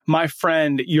My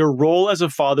friend, your role as a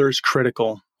father is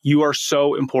critical. You are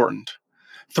so important.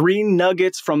 3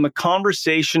 nuggets from the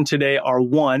conversation today are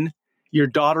 1, your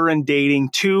daughter and dating,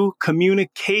 2,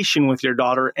 communication with your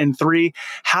daughter, and 3,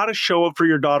 how to show up for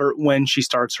your daughter when she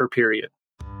starts her period.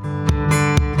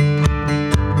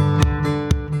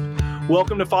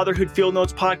 Welcome to Fatherhood Field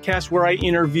Notes Podcast, where I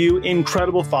interview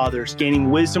incredible fathers, gaining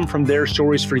wisdom from their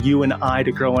stories for you and I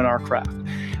to grow in our craft.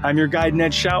 I'm your guide,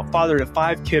 Ned Shout, father to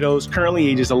 5 kiddos, currently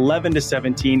ages 11 to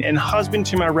 17, and husband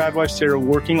to my rad wife, Sarah,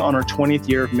 working on our 20th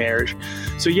year of marriage.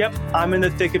 So yep, I'm in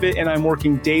the thick of it, and I'm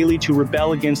working daily to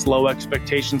rebel against low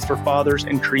expectations for fathers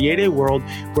and create a world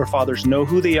where fathers know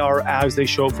who they are as they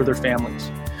show up for their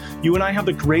families. You and I have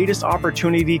the greatest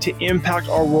opportunity to impact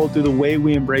our world through the way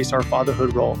we embrace our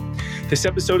fatherhood role. This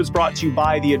episode is brought to you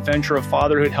by The Adventure of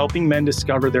Fatherhood, helping men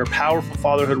discover their powerful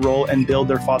fatherhood role and build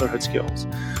their fatherhood skills.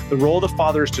 The role of the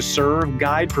father is to serve,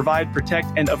 guide, provide, protect,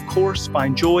 and of course,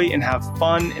 find joy and have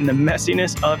fun in the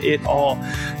messiness of it all.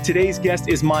 Today's guest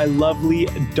is my lovely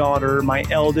daughter, my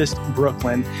eldest,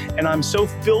 Brooklyn, and I'm so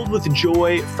filled with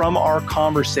joy from our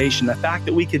conversation. The fact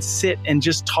that we could sit and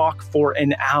just talk for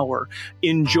an hour.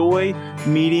 Enjoy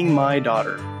meeting my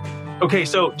daughter. Okay,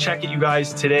 so check it, you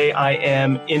guys. Today I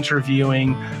am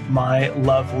interviewing my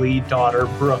lovely daughter,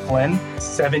 Brooklyn,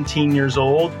 17 years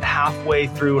old, halfway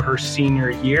through her senior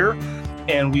year.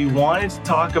 And we wanted to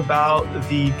talk about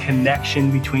the connection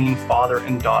between father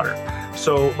and daughter.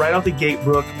 So right out the gate,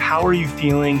 Brooke, how are you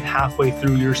feeling halfway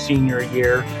through your senior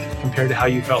year compared to how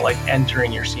you felt like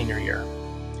entering your senior year?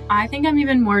 I think I'm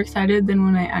even more excited than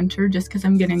when I entered, just because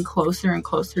I'm getting closer and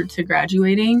closer to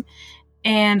graduating.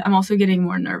 And I'm also getting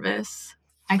more nervous,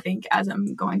 I think, as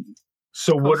I'm going.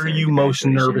 So what are you most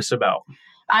nervous about?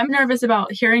 I'm nervous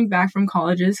about hearing back from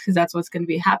colleges, because that's what's going to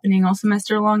be happening all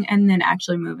semester long, and then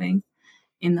actually moving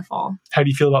in the fall. How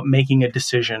do you feel about making a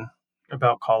decision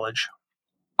about college?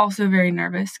 Also very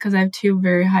nervous, because I have 2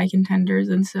 very high contenders,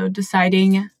 and so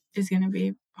deciding is going to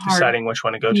be hard. Deciding which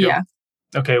one to go to? Yeah.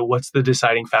 Okay, what's the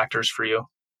deciding factors for you?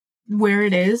 Where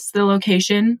it is, the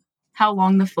location, how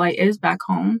long the flight is back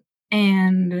home,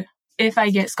 and if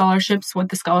I get scholarships, what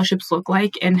the scholarships look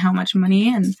like and how much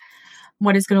money and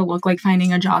what it's going to look like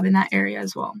finding a job in that area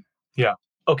as well. Yeah.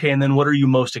 Okay. And then what are you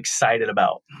most excited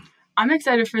about? I'm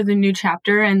excited for the new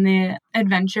chapter and the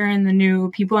adventure and the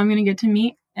new people I'm going to get to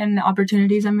meet and the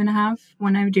opportunities I'm going to have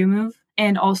when I do move.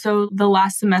 And also the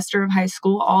last semester of high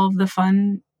school, all of the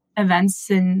fun events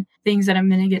and things that I'm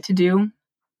going to get to do.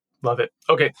 Love it.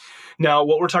 Okay. Now,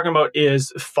 what we're talking about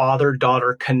is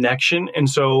father-daughter connection. And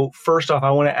so first off,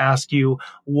 I want to ask you,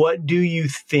 what do you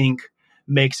think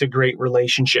makes a great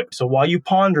relationship? So while you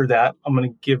ponder that, I'm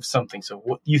going to give something. So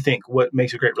what you think, what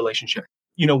makes a great relationship?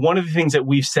 You know, one of the things that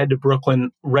we've said to Brooklyn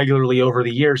regularly over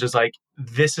the years is like,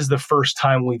 this is the first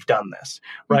time we've done this,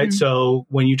 right? Mm-hmm. So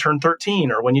when you turn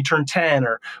 13 or when you turn 10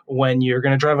 or when you're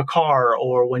going to drive a car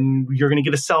or when you're going to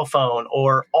get a cell phone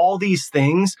or all these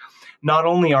things, not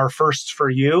only are firsts for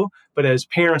you, but as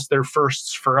parents, they're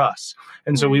firsts for us.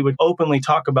 And so we would openly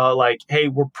talk about like, hey,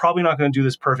 we're probably not going to do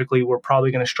this perfectly. We're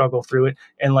probably going to struggle through it.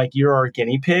 And like, you're our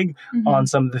guinea pig on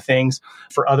some of the things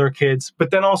for other kids. But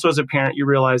then also as a parent, you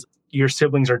realize your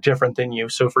siblings are different than you.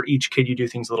 So for each kid, you do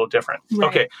things a little different. Right.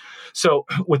 Okay. So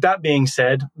with that being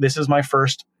said, this is my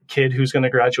first kid who's going to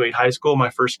graduate high school, my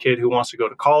first kid who wants to go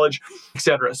to college,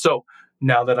 etc. So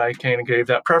now that I kind of gave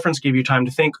that preference, give you time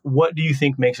to think, what do you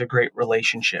think makes a great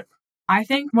relationship? I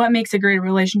think what makes a great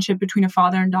relationship between a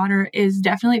father and daughter is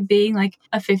definitely being like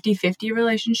a 50-50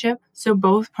 relationship. So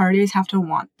both parties have to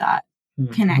want that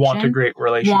connection. Want a great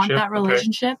relationship. Want that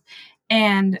relationship. Okay.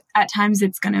 And at times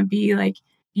it's going to be like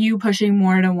you pushing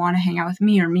more to want to hang out with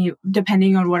me or me,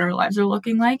 depending on what our lives are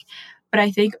looking like. But I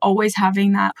think always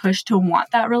having that push to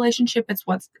want that relationship, it's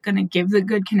what's going to give the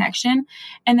good connection.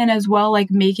 And then as well, like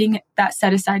making that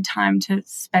set aside time to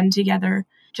spend together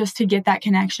just to get that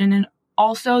connection. And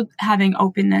also having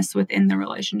openness within the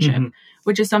relationship,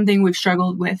 which is something we've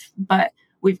struggled with, but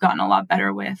we've gotten a lot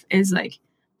better with, is like,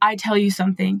 I tell you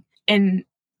something and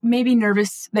maybe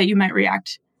nervous that you might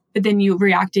react, but then you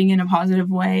reacting in a positive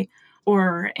way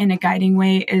or in a guiding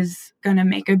way is going to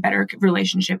make a better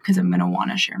relationship because I'm going to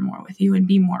want to share more with you and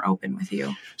be more open with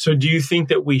you. So do you think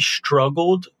that we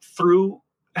struggled through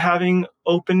having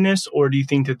openness, or do you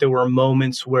think that there were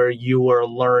moments where you were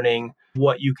learning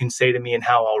what you can say to me and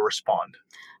how I'll respond?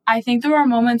 I think there were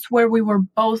moments where we were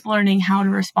both learning how to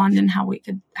respond and how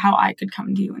I could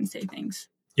come to you and say things.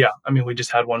 Yeah. I mean, we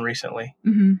just had one recently.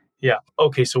 Yeah.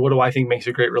 Okay. So what do I think makes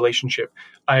a great relationship?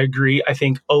 I agree. I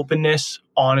think openness,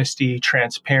 honesty,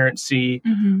 transparency,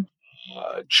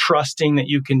 trusting that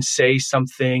you can say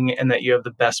something and that you have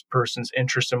the best person's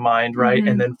interest in mind, right?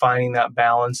 And then finding that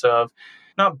balance of,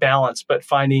 not balance, but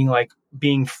finding like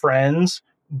being friends,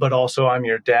 but also I'm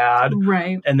your dad.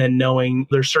 Right. And then knowing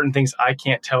there's certain things I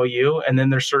can't tell you. And then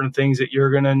there's certain things that you're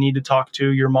going to need to talk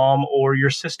to your mom or your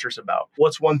sisters about.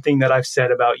 What's one thing that I've said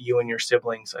about you and your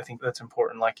siblings? I think that's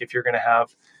important. Like if you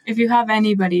have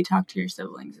anybody, talk to your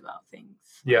siblings about things.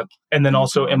 Yep. And then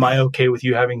also, am I okay with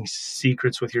you having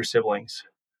secrets with your siblings?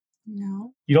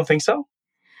 No. You don't think so?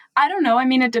 I don't know. I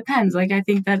mean, it depends. Like,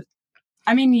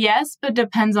 yes, but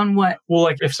depends on what. Well,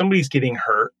 like if somebody's getting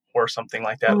hurt or something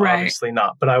like that, right. Obviously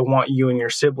not. But I want you and your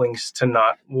siblings to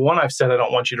not, one, I've said I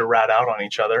don't want you to rat out on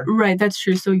each other. Right. That's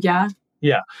true. So yeah.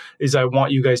 Yeah. Is I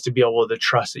want you guys to be able to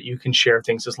trust that you can share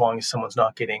things as long as someone's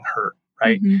not getting hurt.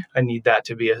 Right. I need that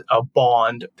to be a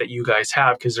bond that you guys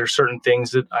have, because there's certain things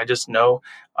that I just know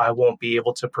I won't be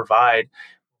able to provide,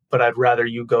 but I'd rather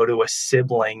you go to a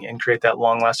sibling and create that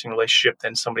long lasting relationship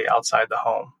than somebody outside the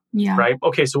home. Yeah. Right.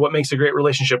 Okay. So what makes a great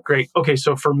relationship great? Okay.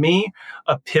 So for me,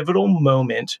 a pivotal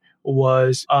moment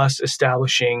was us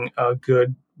establishing a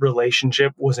good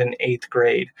relationship was in 8th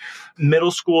grade.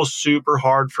 Middle school is super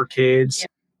hard for kids. Yeah.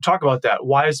 Talk about that.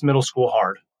 Why is middle school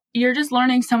hard? You're just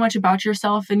learning so much about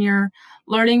yourself, and you're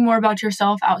learning more about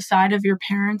yourself outside of your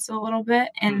parents a little bit,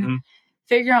 and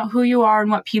figure out who you are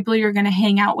and what people you're going to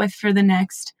hang out with for the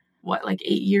next, 8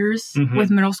 years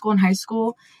with middle school and high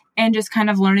school, and just kind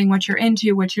of learning what you're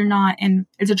into, what you're not. And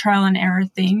it's a trial and error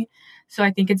thing. So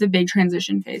I think it's a big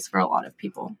transition phase for a lot of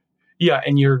people. Yeah.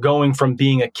 And you're going from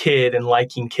being a kid and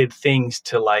liking kid things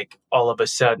to like all of a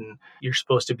sudden you're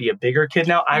supposed to be a bigger kid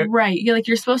now. Right.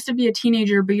 You're supposed to be a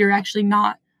teenager, but you're actually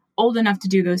not old enough to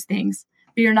do those things.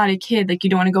 But you're not a kid. Like, you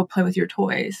don't want to go play with your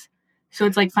toys. So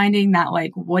it's like finding that,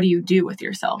 like, what do you do with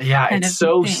yourself? Yeah, it's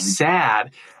so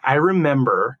sad. I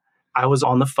remember I was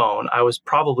on the phone. I was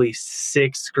probably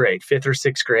 5th or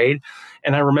 6th grade.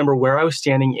 And I remember where I was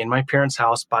standing in my parents'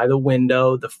 house by the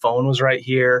window. The phone was right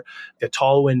here, the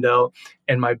tall window.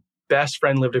 And my best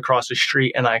friend lived across the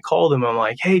street. And I called him. I'm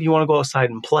like, hey, do you want to go outside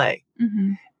and play?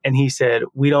 And he said,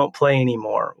 we don't play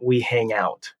anymore. We hang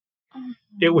out.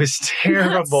 It was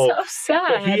terrible. That's so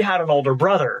sad. But he had an older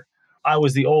brother. I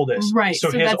was the oldest. Right. So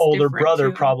his older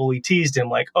brother probably teased him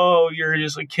like, oh, you're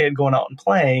just a kid going out and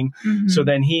playing. So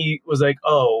then he was like,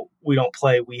 oh, we don't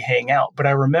play, we hang out. But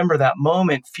I remember that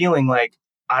moment feeling like,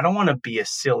 I don't want to be a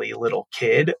silly little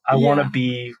kid. I want to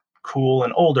be cool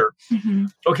and older.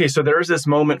 Okay, so there's this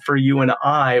moment for you and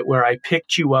I where I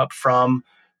picked you up from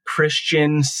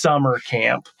Christian summer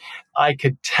camp. I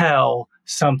could tell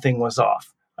something was off.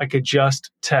 I could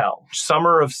just tell.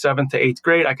 Summer of 7th to 8th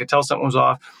grade, I could tell something was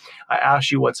off. I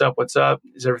asked you, what's up?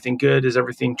 Is everything good? Is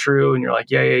everything true? And you're like,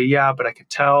 yeah. But I could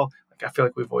tell. Like, I feel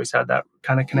like we've always had that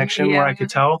kind of connection where I could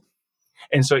tell.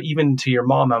 And so even to your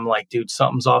mom, I'm like, dude,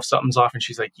 something's off. And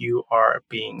she's like, you are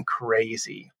being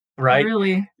crazy. Right?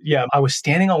 Really? Yeah. I was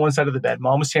standing on one side of the bed.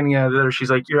 Mom was standing on the other. She's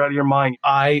like, you're out of your mind.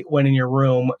 I went in your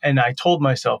room and I told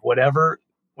myself, whatever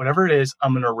it is,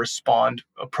 I'm going to respond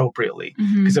appropriately.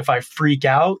 Because if I freak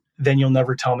out, then you'll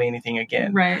never tell me anything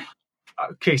again. Right.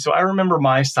 Okay. So I remember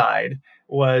my side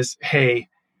was, hey,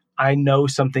 I know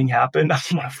something happened. I'm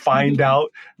going to find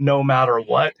out no matter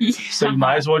what. Yeah. So you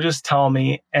might as well just tell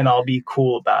me and I'll be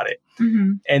cool about it.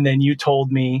 And then you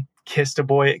told me, kissed a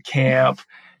boy at camp.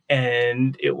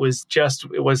 And it was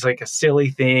like a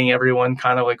silly thing. Everyone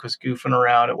kind of like was goofing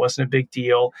around. It wasn't a big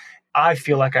deal. I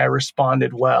feel like I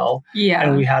responded well. Yeah.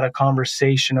 And we had a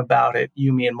conversation about it,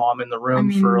 you, me, and Mom in the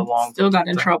room for a long time. Still got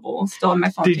in trouble. Still had my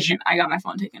phone taken. I got my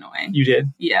phone taken away. You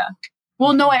did? Yeah.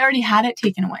 Well, no, I already had it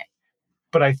taken away.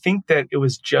 But I think that it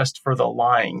was just for the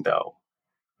lying, though.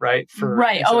 Right?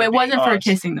 Right. Oh, it wasn't for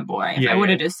kissing the boy. If I would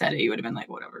have just said it, you would have been like,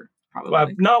 whatever. Probably. Well,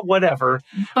 not whatever.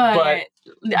 But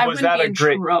was that a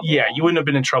great... trouble. Yeah, you wouldn't have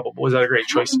been in trouble. But was that a great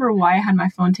choice? I don't remember why I had my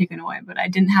phone taken away, but I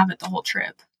didn't have it the whole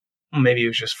trip. Maybe it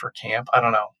was just for camp. I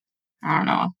don't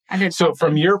know. I did. So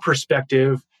from your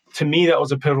perspective, to me, that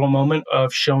was a pivotal moment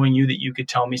of showing you that you could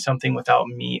tell me something without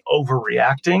me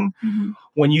overreacting.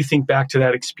 When you think back to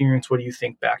that experience, what do you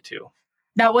think back to?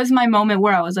 That was my moment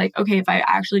where I was like, okay, if I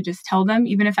actually just tell them,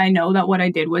 even if I know that what I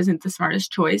did wasn't the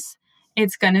smartest choice,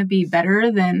 it's going to be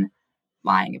better than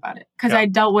lying about it. Because I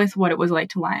dealt with what it was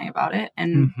like to lying about it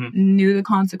and knew the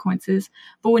consequences.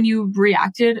 But when you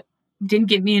reacted, didn't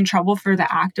get me in trouble for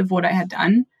the act of what I had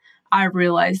done, I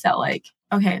realized that, like,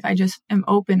 okay, if I just am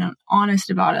open and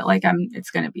honest about it, like, it's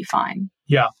going to be fine.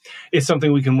 Yeah, it's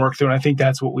something we can work through. And I think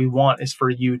that's what we want, is for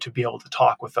you to be able to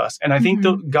talk with us. And I think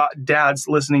dads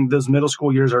listening, those middle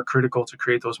school years are critical to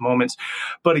create those moments.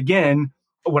 But again,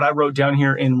 what I wrote down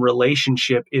here in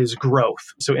relationship is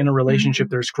growth. So in a relationship,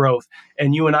 there's growth.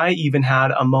 And you and I even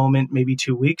had a moment maybe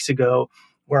 2 weeks ago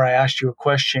where I asked you a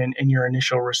question and your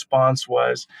initial response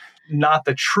was not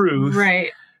the truth.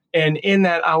 Right. And in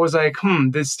that, I was like,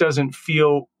 this doesn't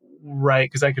feel right,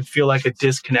 because I could feel like a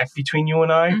disconnect between you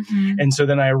and I. And so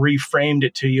then I reframed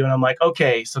it to you and I'm like,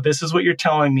 okay, so this is what you're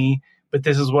telling me, but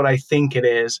this is what I think it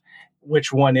is.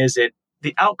 Which one is it?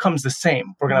 The outcome's the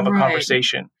same. We're going to have a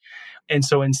conversation. And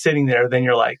so in sitting there, then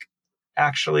you're like,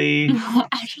 actually,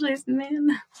 it's the man.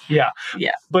 Yeah.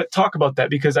 Yeah. But talk about that,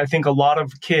 because I think a lot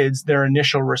of kids, their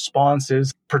initial response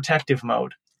is protective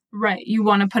mode. Right. You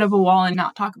want to put up a wall and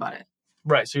not talk about it.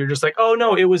 Right. So you're just like, oh,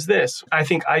 no, it was this. I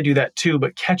think I do that too,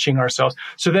 but catching ourselves.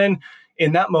 So then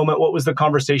in that moment, what was the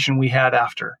conversation we had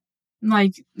after?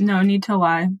 Like, no need to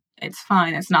lie. It's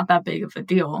fine. It's not that big of a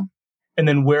deal. And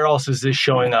then where else is this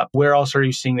showing up? Where else are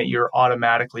you seeing that you're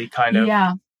automatically kind of...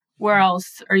 Yeah. Where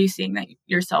else are you seeing that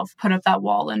yourself put up that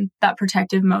wall and that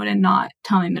protective mode and not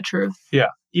telling the truth? Yeah.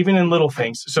 Even in little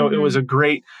things. So it was a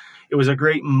great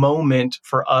moment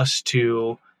for us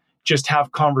to just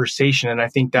have conversation. And I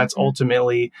think that's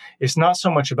ultimately, it's not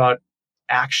so much about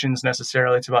actions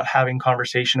necessarily. It's about having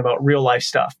conversation about real life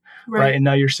stuff. Right. And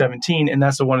now you're 17. And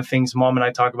that's one of the things Mom and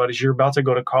I talk about is you're about to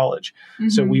go to college.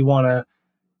 So we want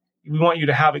you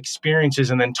to have experiences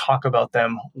and then talk about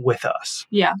them with us.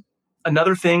 Yeah.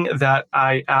 Another thing that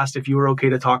I asked if you were okay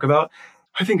to talk about,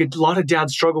 I think a lot of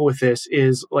dads struggle with this,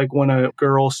 is like when a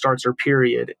girl starts her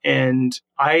period. And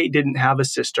I didn't have a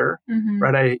sister,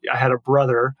 right? I had a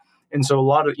brother. And so a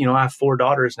lot of, I have 4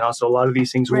 daughters now. So a lot of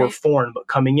these things were foreign, but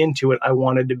coming into it, I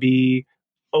wanted to be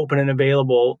open and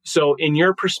available. So in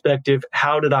your perspective,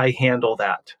 how did I handle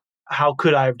that? How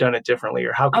could I have done it differently,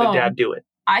 or how could a dad do it?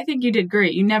 I think you did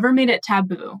great. You never made it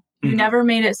taboo. You never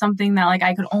made it something that like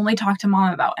I could only talk to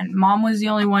Mom about. And Mom was the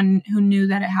only one who knew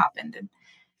that it happened. And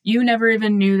you never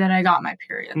even knew that I got my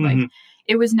period. Like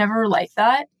it was never like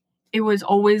that. It was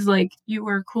always like you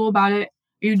were cool about it.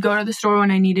 You'd go to the store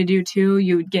when I needed you to.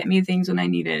 You would get me things when I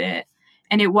needed it.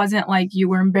 And it wasn't like you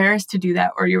were embarrassed to do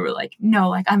that, or you were like, no,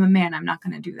 like I'm a man, I'm not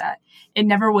going to do that. It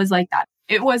never was like that.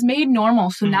 It was made normal.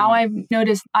 So now I've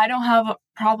noticed I don't have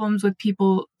problems with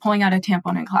people pulling out a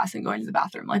tampon in class and going to the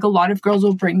bathroom. Like a lot of girls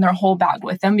will bring their whole bag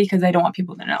with them because they don't want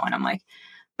people to know. And I'm like,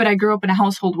 but I grew up in a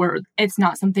household where it's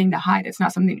not something to hide. It's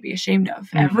not something to be ashamed of.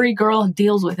 Every girl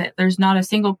deals with it. There's not a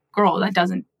single girl that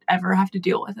doesn't ever have to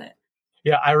deal with it.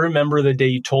 Yeah, I remember the day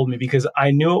you told me, because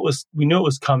we knew it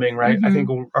was coming, right? I think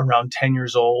around 10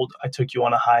 years old, I took you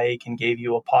on a hike and gave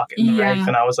you a pocket knife.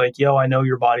 And I was like, yo, I know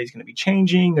your body's going to be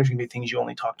changing. There's going to be things you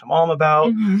only talk to Mom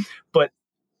about. But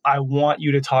I want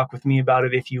you to talk with me about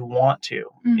it if you want to.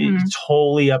 It's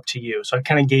totally up to you. So I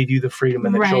kind of gave you the freedom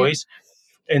and the choice.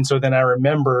 And so then I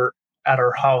remember at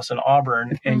our house in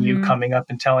Auburn and you coming up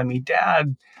and telling me,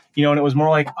 Dad, and it was more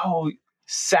like, oh,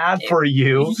 sad for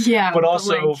you, but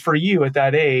also for you at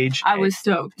that age. I was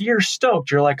stoked. You're stoked.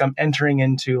 You're like, I'm entering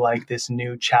into like this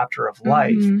new chapter of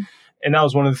life. And that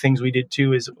was one of the things we did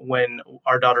too, is when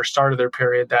our daughter started their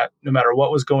period, that no matter what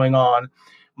was going on,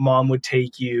 Mom would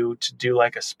take you to do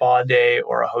like a spa day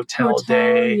or a hotel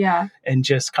day and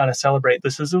just kind of celebrate.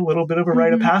 This is a little bit of a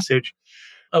rite of passage.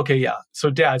 Okay, yeah. So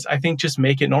dads, I think just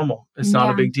make it normal. It's not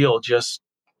a big deal. Just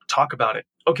talk about it.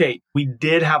 Okay, we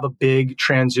did have a big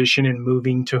transition in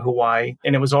moving to Hawaii,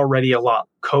 and it was already a lot.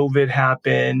 COVID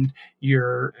happened.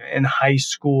 You're in high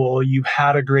school. You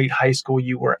had a great high school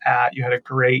you were at. You had a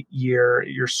great year at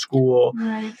your school.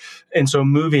 Right. And so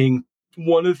moving,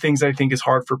 one of the things I think is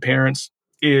hard for parents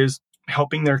is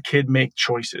helping their kid make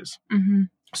choices.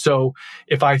 So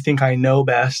if I think I know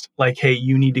best, like, hey,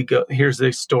 you need to go, here's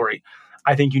this story.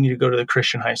 I think you need to go to the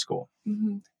Christian high school.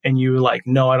 And you were like,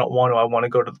 no, I don't want to. I want to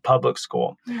go to the public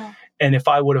school. And if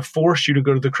I would have forced you to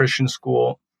go to the Christian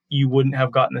school, you wouldn't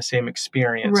have gotten the same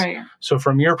experience. Right. So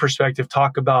from your perspective,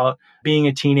 talk about being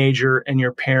a teenager and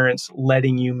your parents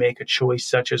letting you make a choice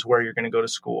such as where you're going to go to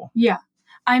school. Yeah.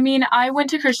 I mean, I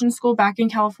went to Christian school back in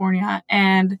California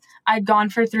and I'd gone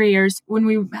for 3 years. When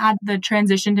we had the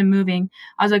transition to moving,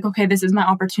 I was like, okay, this is my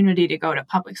opportunity to go to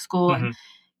public school and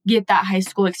get that high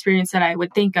school experience that I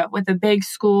would think of with a big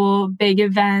school, big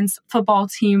events, football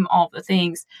team, all the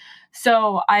things.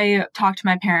 So I talked to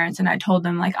my parents and I told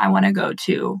them, like, I want to go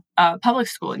to public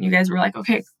school. And you guys were like,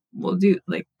 okay, we'll do,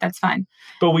 like, that's fine.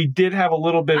 But we did have a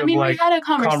little bit we had a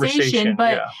conversation,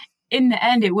 but in the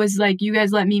end, it was like, you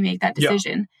guys let me make that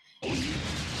decision.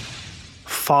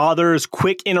 Fathers,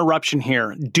 quick interruption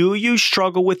here. Do you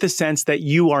struggle with the sense that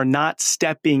you are not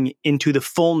stepping into the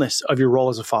fullness of your role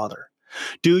as a father?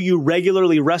 Do you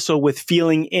regularly wrestle with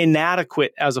feeling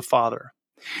inadequate as a father?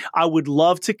 I would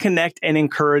love to connect and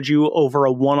encourage you over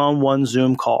a one-on-one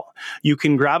Zoom call. You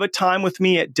can grab a time with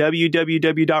me at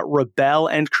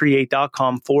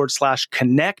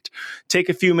www.rebelandcreate.com/connect. Take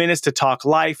a few minutes to talk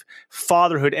life,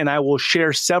 fatherhood, and I will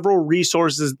share several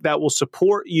resources that will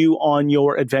support you on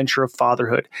your adventure of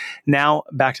fatherhood. Now,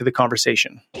 back to the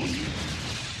conversation.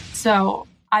 So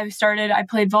I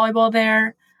played volleyball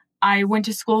there. I went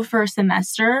to school for a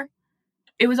semester.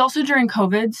 It was also during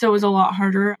COVID, so it was a lot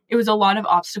harder. It was a lot of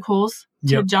obstacles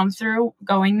to jump through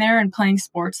going there and playing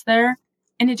sports there.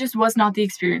 And it just was not the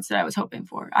experience that I was hoping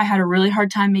for. I had a really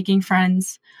hard time making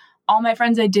friends. All my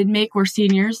friends I did make were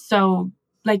seniors. So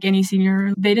like any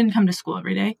senior, they didn't come to school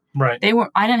every day. Right.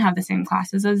 I didn't have the same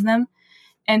classes as them.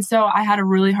 And so I had a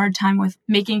really hard time with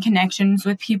making connections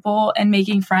with people and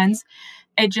making friends.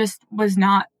 It just was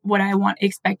not what I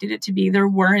expected it to be. There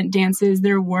weren't dances.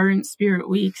 There weren't spirit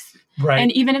weeks. Right.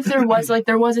 And even if there was,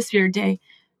 there was a spirit day,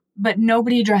 but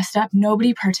nobody dressed up,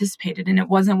 nobody participated. And it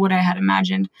wasn't what I had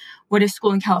imagined what a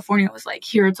school in California was like.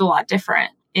 Here, it's a lot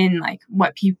different in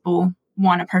what people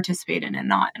want to participate in and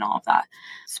not, and all of that.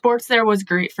 Sports there was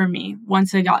great for me.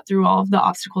 Once I got through all of the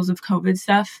obstacles of COVID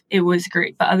stuff, it was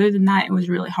great. But other than that, it was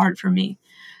really hard for me.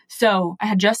 So I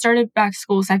had just started back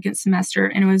school second semester,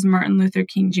 and it was Martin Luther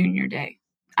King Jr. Day.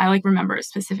 I remember it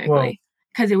specifically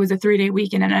because it was a 3-day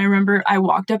weekend. And I remember I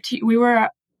walked up to you. We were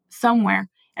somewhere,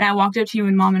 and I walked up to you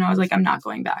and Mom, and I was like, I'm not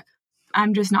going back.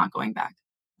 I'm just not going back.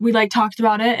 We talked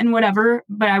about it and whatever,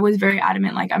 but I was very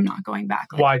adamant, I'm not going back.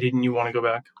 Why didn't you want to go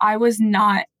back? I was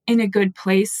not in a good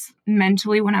place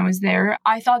mentally when I was there.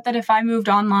 I thought that if I moved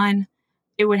online,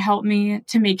 it would help me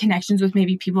to make connections with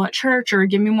maybe people at church or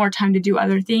give me more time to do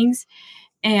other things.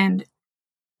 And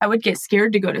I would get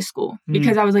scared to go to school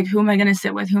because I was like, who am I going to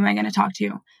sit with? Who am I going to talk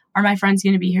to? Are my friends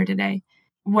going to be here today?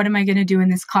 What am I going to do in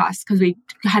this class? Because we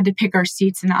had to pick our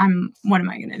seats, and what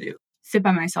am I going to do? Sit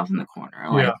by myself in the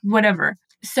corner, whatever.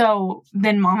 So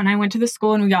then Mom and I went to the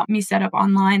school, and we got me set up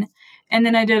online. And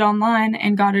then I did online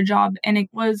and got a job, and it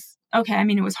was okay. I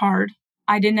mean, it was hard.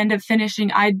 I didn't end up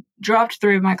finishing. I dropped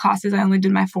 3 of my classes. I only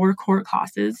did my 4 core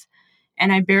classes,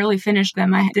 and I barely finished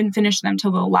them. I didn't finish them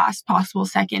till the last possible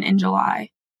second in July,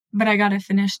 but I got it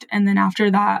finished. And then after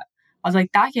that, I was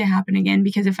like, that can't happen again,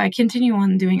 because if I continue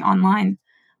on doing online,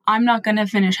 I'm not going to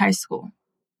finish high school.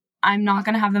 I'm not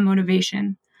going to have the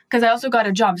motivation, because I also got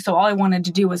a job. So all I wanted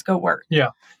to do was go work. Yeah.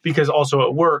 Because also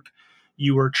at work,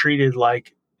 you were treated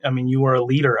you were a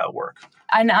leader at work.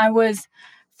 And I was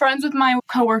friends with my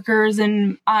coworkers,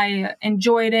 and I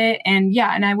enjoyed it. And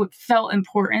I felt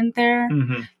important there.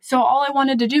 Mm-hmm. So all I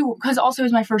wanted to do, because also it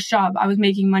was my first job, I was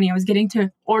making money. I was getting to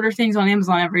order things on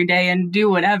Amazon every day and do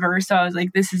whatever. So I was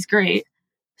like, this is great.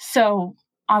 So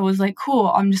I was like, cool,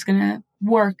 I'm just going to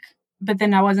work. But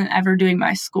then I wasn't ever doing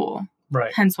my school.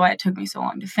 Right. Hence why it took me so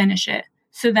long to finish it.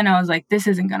 So then I was like, this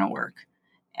isn't going to work.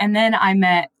 And then I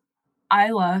met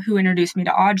Isla, who introduced me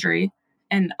to Audrey.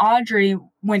 And Audrey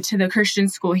went to the Christian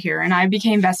school here, and I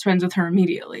became best friends with her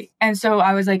immediately. And so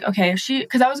I was like, okay,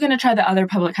 because I was going to try the other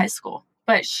public high school,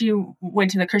 but she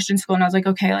went to the Christian school, and I was like,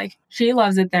 okay, she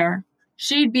loves it there.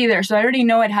 She'd be there. So I already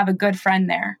know I'd have a good friend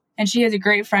there. And she has a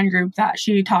great friend group that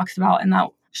she talks about, and that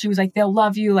she was like, they'll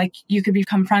love you. You could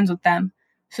become friends with them.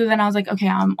 So then I was like, okay,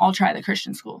 I'll try the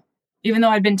Christian school. Even though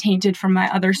I'd been tainted from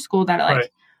my other school that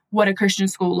what a Christian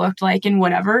school looked like and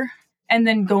whatever. And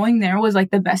then going there was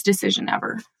the best decision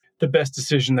ever. The best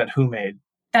decision that who made?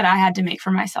 That I had to make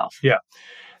for myself. Yeah.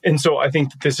 And so I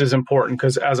think that this is important,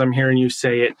 because as I'm hearing you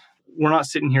say it, we're not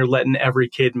sitting here letting every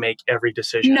kid make every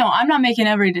decision. No, I'm not making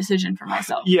every decision for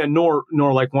myself. Yeah, nor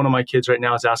one of my kids right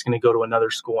now is asking to go to another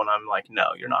school, and I'm like, no,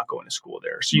 you're not going to school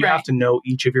there. So you have to know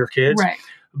each of your kids. Right.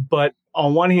 But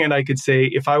on one hand, I could say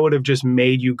if I would have just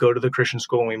made you go to the Christian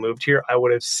school when we moved here, I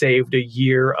would have saved a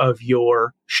year of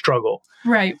your struggle.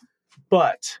 Right.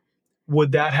 But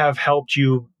would that have helped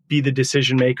you be the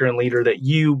decision maker and leader that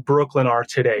you, Brooklyn, are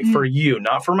today? For you,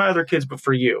 not for my other kids, but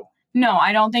for you. No,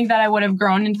 I don't think that I would have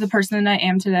grown into the person that I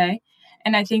am today.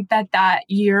 And I think that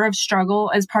year of struggle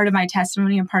is part of my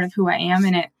testimony and part of who I am.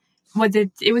 And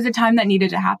it was a time that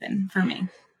needed to happen for me.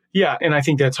 Yeah. And I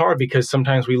think that's hard, because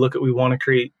sometimes we want to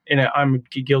create, and I'm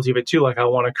guilty of it too. I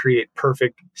want to create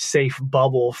perfect, safe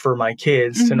bubble for my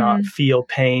kids to not feel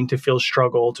pain, to feel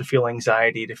struggle, to feel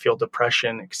anxiety, to feel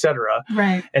depression, etc.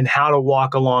 Right. And how to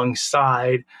walk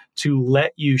alongside to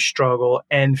let you struggle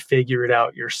and figure it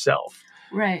out yourself.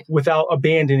 Right. Without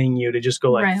abandoning you, to just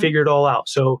go figure it all out.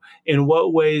 So in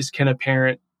what ways can a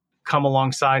parent come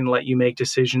alongside and let you make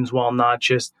decisions while not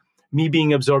just me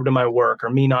being absorbed in my work or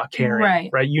me not caring?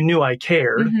 Right. You knew I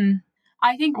cared. Mm-hmm.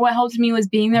 I think what helped me was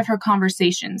being there for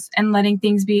conversations and letting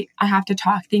things be. I have to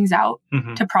talk things out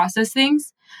to process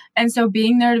things. And so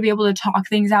being there to be able to talk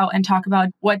things out and talk about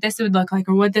what this would look like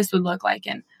or what this would look like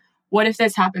and what if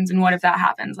this happens and what if that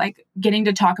happens, like getting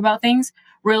to talk about things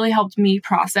really helped me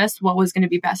process what was going to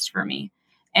be best for me.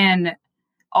 And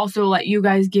also let you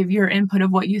guys give your input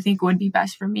of what you think would be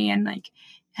best for me and like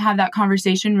have that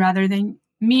conversation rather than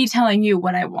me telling you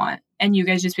what I want and you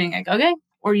guys just being like, okay,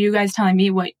 or you guys telling me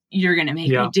what you're going to make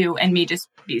me do and me just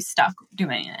be stuck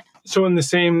doing it. So in the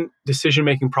same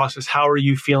decision-making process, how are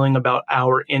you feeling about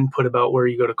our input about where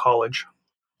you go to college?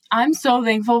 I'm so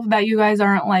thankful that you guys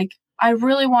aren't like, I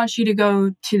really want you to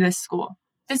go to this school.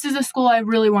 This is a school I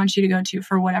really want you to go to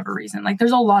for whatever reason. Like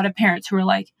there's a lot of parents who are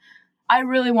like, I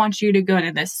really want you to go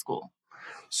to this school.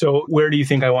 So where do you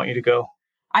think I want you to go?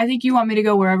 I think you want me to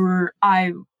go wherever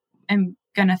I am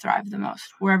going to thrive the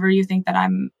most, wherever you think that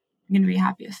I'm going to be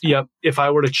happiest. Yep. If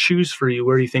I were to choose for you,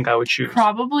 where do you think I would choose?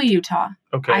 Probably Utah.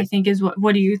 Okay. I think is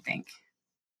what do you think?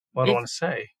 Well, I don't want to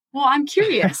say. Well, I'm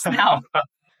curious now.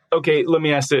 Okay, let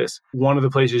me ask this. One of the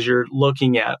places you're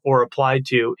looking at or applied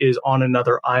to is on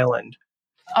another island.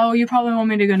 Oh, you probably want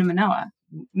me to go to Manoa.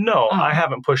 No, I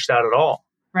haven't pushed that at all.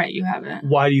 Right, you haven't.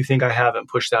 Why do you think I haven't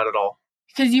pushed that at all?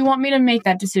 Because you want me to make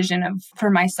that decision for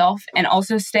myself. And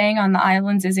also staying on the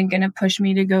islands isn't going to push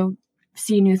me to go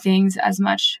see new things as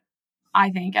much. I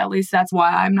think at least that's why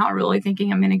I'm not really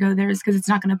thinking I'm going to go there is because it's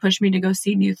not going to push me to go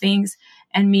see new things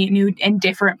and meet new and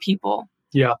different people.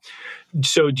 Yeah.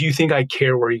 So do you think I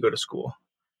care where you go to school?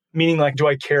 Meaning like, do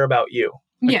I care about you?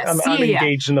 Like, Yes. I'm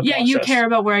engaged in the process. Yeah, you care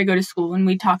about where I go to school and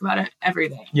we talk about it every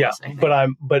day. Yeah.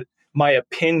 But my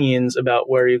opinions about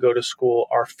where you go to school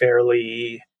are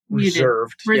fairly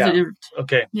reserved. Reserved. Yeah.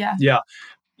 Okay. Yeah. Yeah.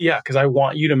 Yeah. Because I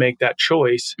want you to make that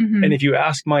choice. Mm-hmm. And if you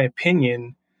ask my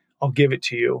opinion, I'll give it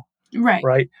to you. Right.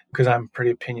 Right? Because I'm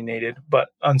pretty opinionated. But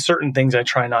on certain things, I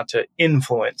try not to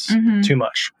influence too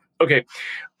much. Okay.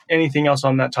 Anything else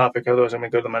on that topic? Otherwise, I'm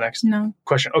going to go to my next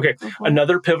question. Okay.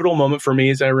 Another pivotal moment for me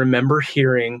is I remember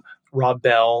hearing Rob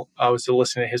Bell. I was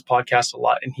listening to his podcast a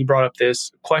lot, and he brought up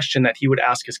this question that he would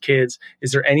ask his kids.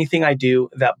 Is there anything I do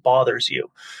that bothers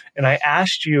you? And I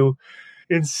asked you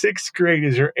in 6th grade,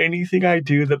 is there anything I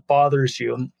do that bothers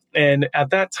you? And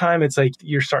at that time, it's like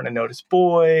you're starting to notice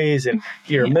boys and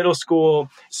you're in middle school.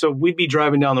 So we'd be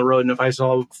driving down the road. And if I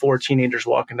saw 4 teenagers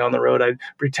walking down the road, I'd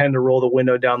pretend to roll the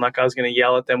window down like I was going to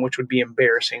yell at them, which would be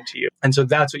embarrassing to you. And so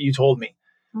that's what you told me.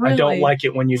 Really? I don't like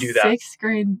it when you do that. 6th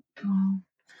grade. Oh.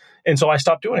 And so I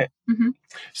stopped doing it. Mm-hmm.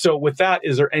 So with that,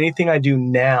 is there anything I do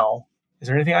now? Is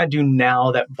there anything I do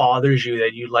now that bothers you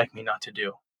that you'd like me not to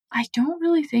do? I don't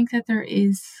really think that there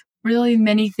is really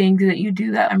many things that you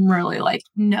do that I'm really like,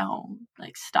 no,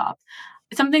 like stop.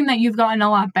 Something that you've gotten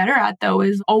a lot better at though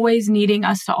is always needing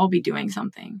us to all be doing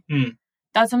something.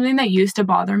 That's something that used to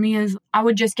bother me is I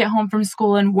would just get home from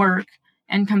school and work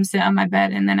and come sit on my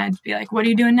bed and then I'd be like, what are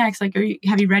you doing next? Like,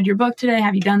 have you read your book today?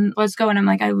 Have you done, let's go. And I'm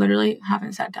like, I literally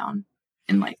haven't sat down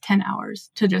in like 10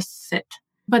 hours to just sit.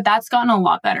 But that's gotten a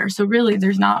lot better. So really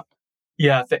there's not.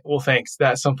 Yeah. Well, thanks.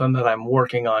 That's something that I'm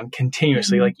working on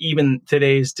continuously. Like even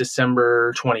today's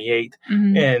December 28th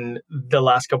and the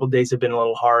last couple of days have been a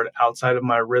little hard outside of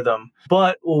my rhythm.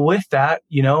 But with that,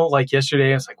 you know, like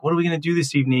yesterday, I was like, what are we going to do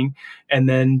this evening? And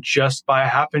then just by a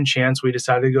happen chance, we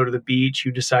decided to go to the beach.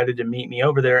 You decided to meet me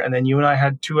over there. And then you and I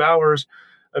had 2 hours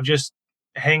of just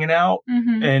hanging out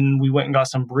and we went and got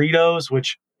some burritos,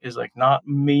 which is like not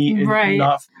me,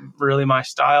 not really my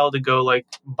style to go like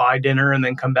buy dinner and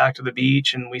then come back to the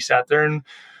beach. And we sat there and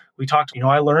we talked. You know,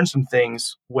 I learned some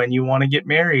things when you want to get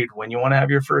married, when you want to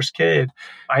have your first kid.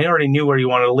 I already knew where you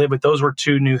wanted to live, but those were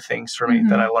 2 new things for me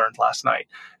that I learned last night.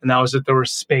 And that was that there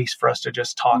was space for us to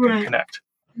just talk and connect.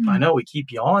 I know we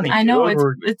keep yawning. I know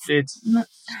it's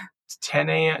 10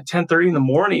 a.m., 10:30 in the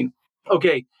morning.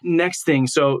 Okay, next thing.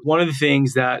 So one of the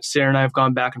things that Sarah and I have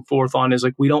gone back and forth on is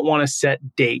like, we don't want to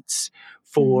set dates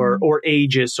for, or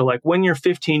ages. So like when you're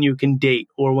 15, you can date,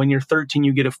 or when you're 13,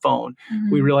 you get a phone.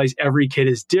 We realize every kid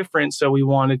is different. So we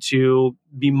wanted to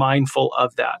be mindful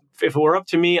of that. If it were up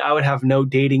to me, I would have no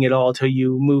dating at all until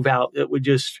you move out. It would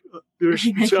just,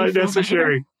 it's not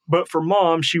necessary. But for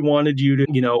mom, she wanted you to,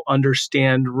 you know,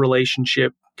 understand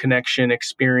relationship, connection,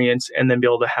 experience, and then be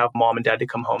able to have mom and dad to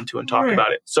come home to and talk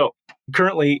about it. So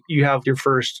currently you have your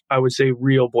first, I would say,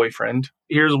 real boyfriend.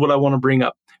 Here's what I want to bring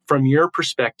up. From your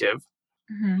perspective,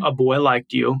 a boy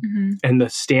liked you, and the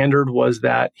standard was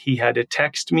that he had to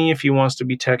text me if he wants to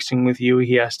be texting with you.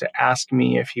 He has to ask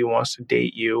me if he wants to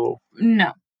date you.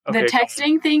 No. Okay, the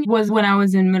texting thing was when I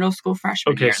was in middle school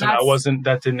freshman year. Okay, so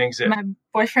that didn't exist. My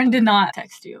boyfriend did not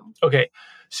text you. Okay,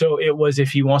 so it was if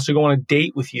he wants to go on a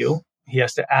date with you, he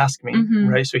has to ask me,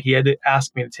 right? So he had to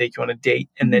ask me to take you on a date,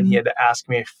 and then he had to ask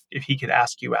me if he could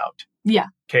ask you out. Yeah.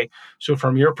 Okay. So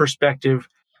from your perspective,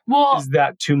 is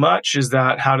that too much?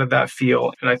 How did that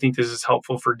feel? And I think this is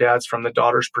helpful for dads from the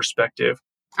daughter's perspective.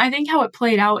 I think how it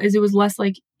played out is it was less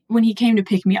like when he came to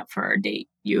pick me up for our date,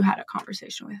 you had a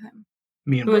conversation with him.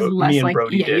 Me and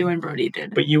Brody did. You and Brody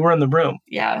did. But you were in the room.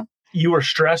 Yeah. You were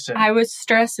stressing. I was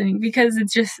stressing because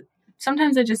it's just,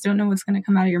 sometimes I just don't know what's going to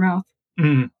come out of your mouth.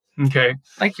 Okay.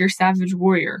 Like your savage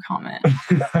warrior comment.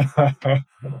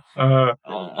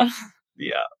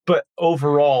 Yeah. But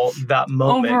overall, that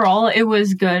moment. Overall, it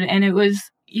was good. And it was,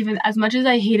 even as much as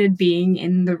I hated being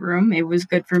in the room, it was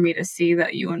good for me to see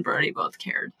that you and Brody both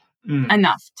cared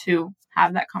enough to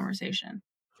have that conversation.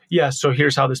 Yeah. So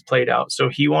here's how this played out. So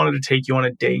he wanted to take you on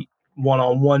a date,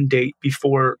 one-on-one date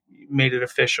before you made it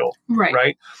official.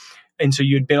 Right. And so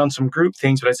you'd been on some group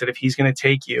things, but I said, if he's going to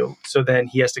take you, so then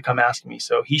he has to come ask me.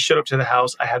 So he showed up to the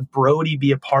house. I had Brody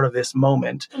be a part of this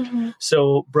moment.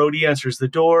 So Brody answers the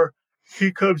door.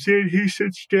 He comes in, he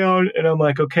sits down, and I'm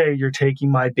like, okay, you're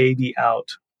taking my baby out.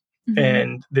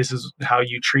 And this is how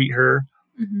you treat her.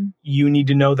 You need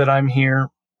to know that I'm here.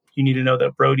 You need to know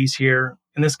that Brody's here.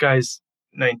 And this guy's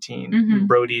 19, and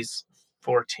Brody's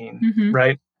 14,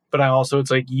 right? But I also,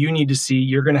 it's like, you need to see,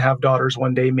 you're going to have daughters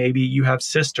one day. Maybe you have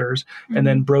sisters, and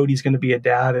then Brody's going to be a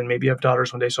dad, and maybe you have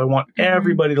daughters one day. So I want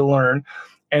everybody to learn.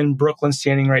 And Brooklyn's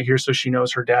standing right here, so she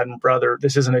knows her dad and brother.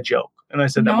 This isn't a joke. And I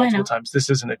said that multiple times. This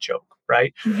isn't a joke,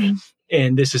 right?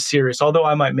 And this is serious. Although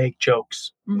I might make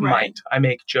jokes, I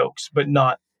make jokes, but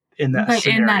not in that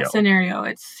scenario. But in that scenario,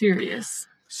 it's serious.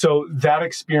 So that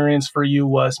experience for you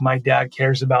was, my dad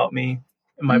cares about me,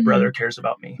 and my brother cares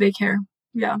about me. They care.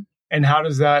 Yeah. And how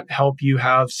does that help you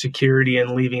have security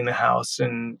in leaving the house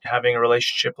and having a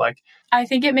relationship? Like, I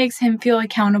think it makes him feel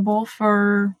accountable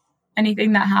for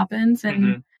anything that happens.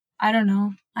 And I don't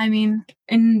know. I mean,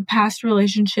 in past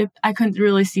relationship, I couldn't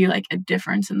really see like a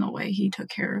difference in the way he took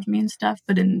care of me and stuff.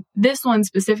 But in this one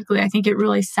specifically, I think it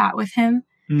really sat with him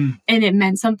and it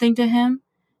meant something to him.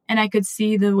 And I could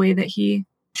see the way that he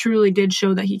truly did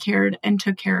show that he cared and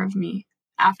took care of me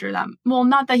after that. Well,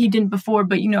 not that he didn't before,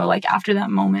 but like after that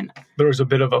moment. There was a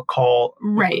bit of a call.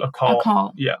 Right. A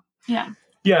call. Yeah. Yeah.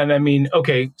 Yeah. And I mean,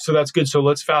 okay, so that's good. So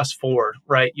let's fast forward,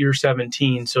 right? You're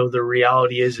 17. So the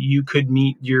reality is you could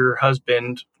meet your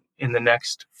husband in the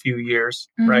next few years,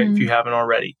 right? If you haven't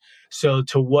already. So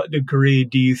to what degree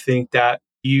do you think that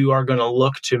you are going to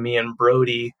look to me and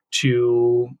Brody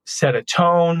to set a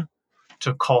tone,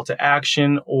 to call to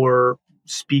action, or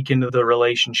speak into the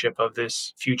relationship of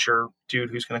this future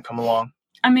dude who's going to come along?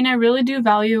 I mean, I really do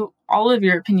value all of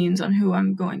your opinions on who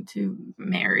I'm going to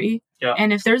marry. Yeah.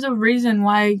 And if there's a reason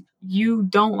why you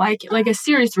don't like it, like a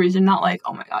serious reason, not like,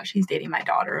 oh my gosh, he's dating my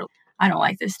daughter, I don't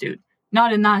like this dude.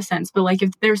 Not in that sense, but like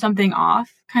if there's something off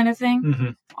kind of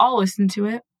thing, I'll listen to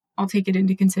it. I'll take it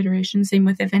into consideration. Same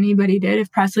with if anybody did.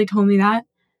 If Presley told me that,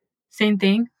 same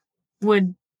thing,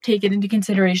 would take it into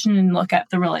consideration and look at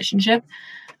the relationship.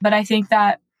 But I think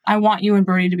that I want you and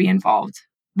Brody to be involved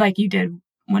like you did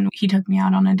when he took me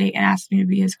out on a date and asked me to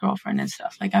be his girlfriend and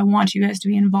stuff. Like, I want you guys to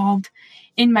be involved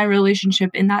in my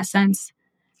relationship in that sense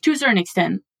to a certain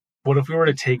extent. What if we were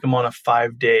to take him on a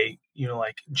 5-day,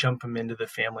 like jump him into the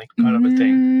family kind of a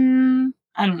thing?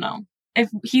 I don't know. If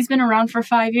he's been around for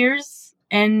 5 years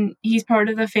and he's part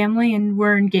of the family and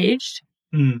we're engaged,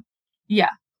 yeah.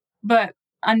 But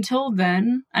until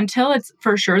then, until it's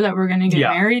for sure that we're going to get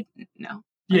married, no.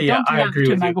 Yeah, I agree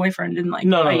with my boyfriend in like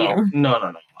no. year.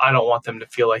 I don't want them to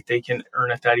feel like they can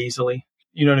earn it that easily.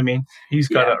 You know what I mean? He's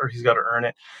got to earn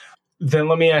it. Then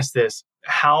let me ask this.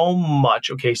 How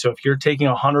much, okay, so if you're taking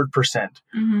 100%,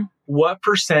 what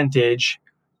percentage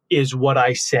is what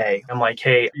I say? I'm like,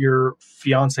 hey, your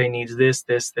fiance needs this,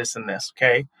 this, this, and this,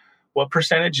 okay? What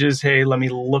percentage is, hey, let me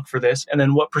look for this? And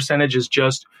then what percentage is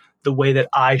just the way that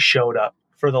I showed up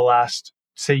for the last,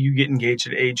 say you get engaged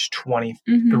at age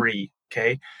 23,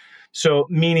 okay? So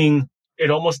meaning it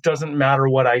almost doesn't matter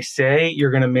what I say, you're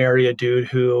going to marry a dude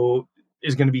who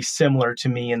is going to be similar to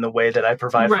me in the way that I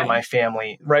provide for my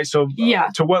family, right? So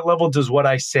to what level does what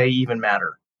I say even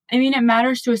matter? I mean, it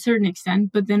matters to a certain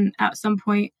extent, but then at some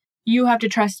point you have to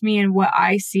trust me in what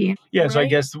I see. Yeah, right? So I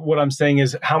guess what I'm saying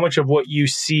is how much of what you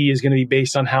see is going to be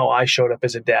based on how I showed up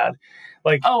as a dad?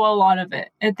 Like, a lot of it.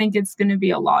 I think it's going to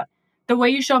be a lot. The way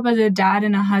you show up as a dad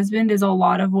and a husband is a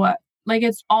lot of what, like,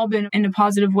 it's all been in a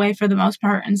positive way for the most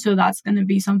part. And so that's going to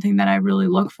be something that I really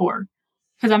look for,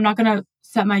 because I'm not going to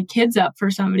set my kids up for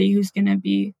somebody who's going to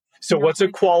be. So what's a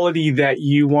quality that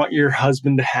you want your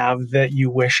husband to have that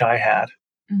you wish I had?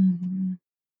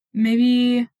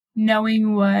 Maybe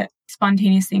knowing what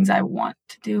spontaneous things I want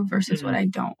to do versus what I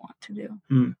don't want to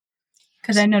do.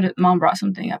 Because I noticed Mom brought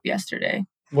something up yesterday.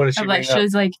 What did she bring up? She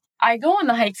was like, I go on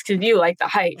the hikes because you like the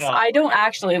hikes. I don't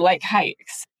actually like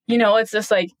hikes. It's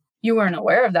just like, you weren't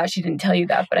aware of that. She didn't tell you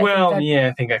that. But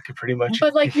I think I could pretty much.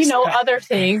 But other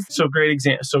things. So great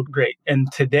example. So great.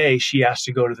 And today she asked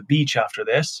to go to the beach after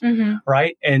this,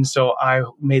 right? And so I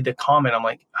made the comment. I'm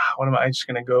like, what am I just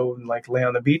going to go and like lay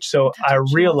on the beach? So I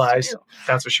realized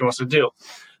that's what she wants to do.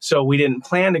 So we didn't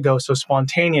plan to go. So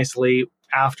spontaneously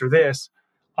after this,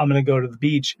 I'm going to go to the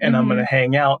beach and I'm going to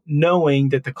hang out, knowing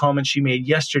that the comment she made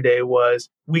yesterday was,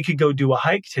 we could go do a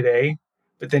hike today,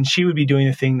 but then she would be doing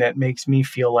the thing that makes me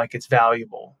feel like it's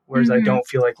valuable. Whereas I don't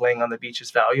feel like laying on the beach is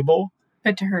valuable.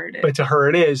 But to her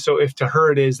it is. So if to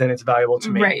her it is, then it's valuable to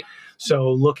me. Right.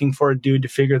 So looking for a dude to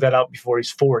figure that out before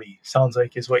he's 40 sounds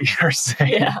like is what you're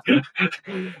saying. Yeah.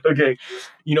 Okay.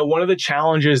 One of the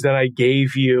challenges that I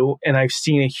gave you, and I've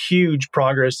seen a huge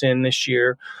progress in this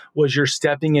year, was you're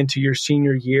stepping into your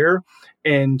senior year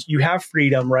and you have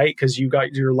freedom, right? Because you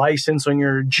got your license when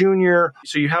you're a junior.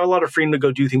 So you have a lot of freedom to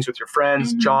go do things with your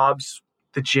friends, jobs,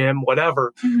 the gym,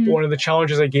 whatever. But one of the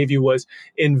challenges I gave you was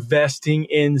investing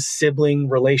in sibling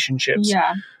relationships.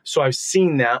 Yeah. So I've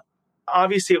seen that.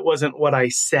 Obviously, it wasn't what I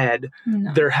said.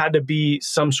 No. There had to be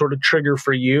some sort of trigger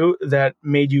for you that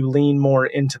made you lean more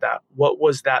into that. What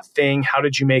was that thing? How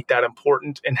did you make that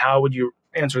important? And how would you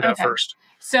answer that first?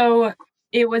 So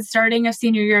it was starting of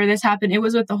senior year. This happened. It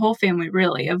was with the whole family,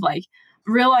 really, of like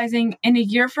realizing in a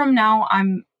year from now,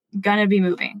 I'm going to be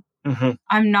moving.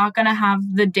 I'm not going to have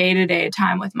the day-to-day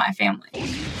time with my family.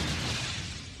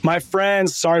 My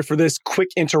friends, sorry for this quick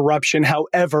interruption.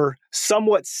 However,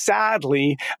 somewhat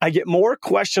sadly, I get more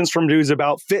questions from dudes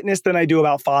about fitness than I do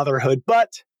about fatherhood.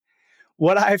 But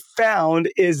what I've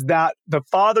found is that the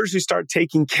fathers who start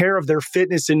taking care of their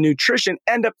fitness and nutrition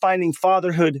end up finding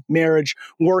fatherhood, marriage,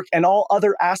 work, and all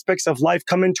other aspects of life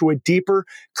come into a deeper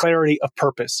clarity of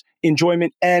purpose,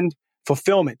 enjoyment, and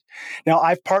fulfillment. Now,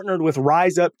 I've partnered with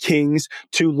Rise Up Kings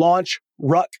to launch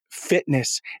Ruck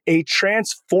Fitness, a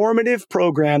transformative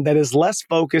program that is less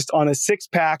focused on a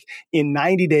six-pack in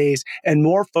 90 days and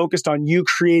more focused on you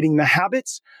creating the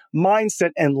habits,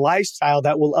 mindset, and lifestyle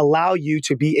that will allow you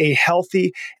to be a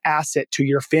healthy asset to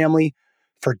your family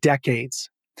for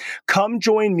decades. Come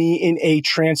join me in a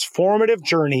transformative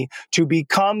journey to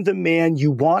become the man you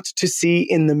want to see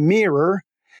in the mirror.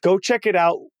 Go check it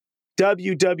out.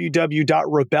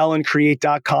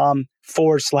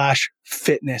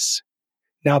 www.rebellandcreate.com/fitness.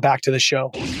 Now back to the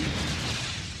show.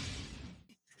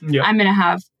 Yep. I'm going to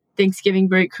have Thanksgiving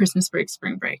break, Christmas break,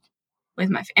 spring break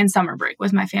and summer break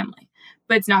with my family.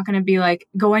 But it's not going to be like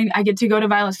I get to go to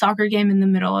Violet's soccer game in the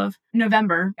middle of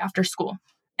November after school.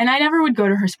 And I never would go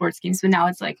to her sports games, but now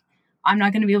it's like, I'm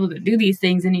not going to be able to do these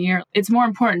things in a year. It's more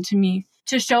important to me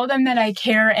to show them that I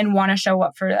care and want to show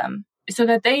up for them, so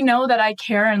that they know that I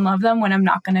care and love them when I'm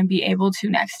not going to be able to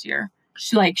next year,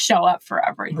 like show up for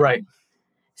everything. Right.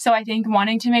 So I think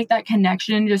wanting to make that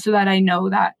connection just so that I know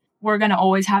that we're going to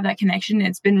always have that connection,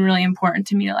 it's been really important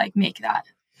to me to like make that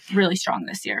really strong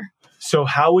this year. So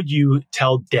how would you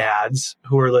tell dads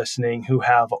who are listening, who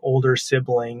have older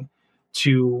sibling,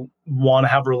 to want to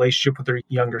have a relationship with their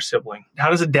younger sibling?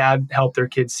 How does a dad help their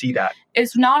kids see that?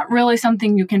 It's not really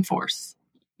something you can force.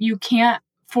 You can't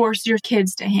force your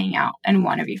kids to hang out and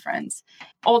want to be friends.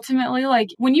 Ultimately,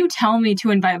 like when you tell me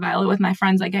to invite Violet with my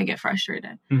friends, like I get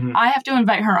frustrated. I have to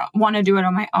invite her, want to do it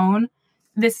on my own.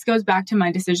 This goes back to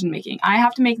my decision making. I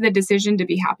have to make the decision to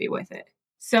be happy with it.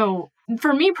 So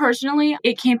for me personally,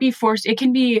 it can't be forced. It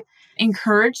can be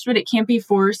encouraged, but it can't be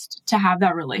forced to have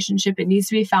that relationship. It needs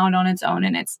to be found on its own.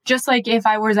 And it's just like if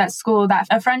I was at school, that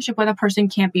a friendship with a person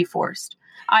can't be forced.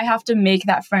 I have to make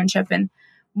that friendship and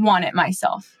want it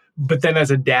myself. But then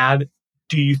as a dad,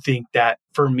 do you think that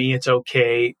for me, it's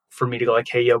okay for me to go like,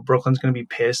 hey, yo, Brooklyn's going to be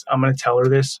pissed. I'm going to tell her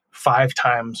this 5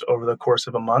 times over the course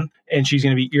of a month, and she's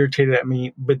going to be irritated at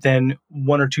me. But then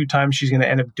 1 or 2 times, she's going to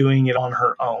end up doing it on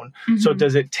her own. So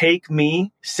does it take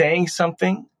me saying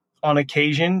something on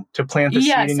occasion to plant the seed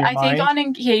in your mind? Yes, I think on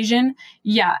occasion,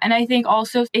 yeah. And I think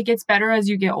also it gets better as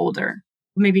you get older.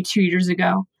 Maybe 2 years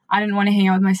ago, I didn't want to hang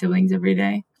out with my siblings every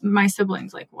day. My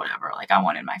siblings, like whatever, like I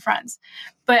wanted my friends.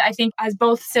 But I think as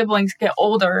both siblings get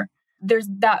older, there's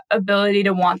that ability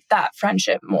to want that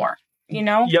friendship more. You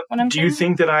know? Yep. What I'm saying? You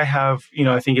think that I have,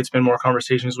 I think it's been more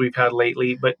conversations we've had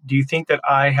lately, but do you think that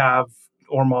I have,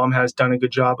 or Mom has done a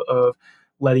good job of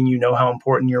letting you know how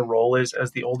important your role is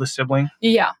as the oldest sibling?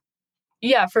 Yeah.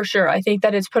 Yeah, for sure. I think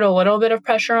that it's put a little bit of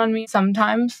pressure on me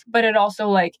sometimes, but it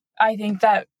also I think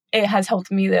that it has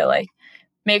helped me to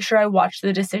make sure I watch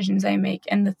the decisions I make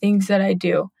and the things that I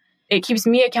do. it keeps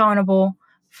me accountable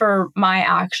for my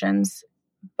actions,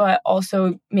 but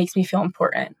also makes me feel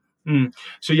important.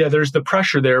 So yeah, there's the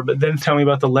pressure there, but then tell me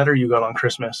about the letter you got on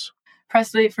Christmas.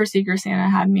 Presley for Secret Santa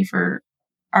had me for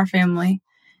our family,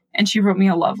 and she wrote me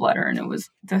a love letter, and it was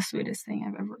the sweetest thing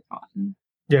I've ever gotten.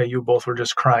 Yeah, you both were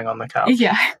just crying on the couch.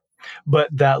 Yeah. But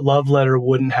that love letter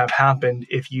wouldn't have happened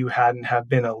if you hadn't have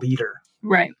been a leader.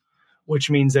 Right.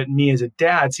 Which means that me as a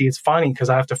dad, see, it's funny because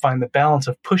I have to find the balance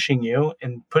of pushing you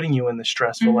and putting you in the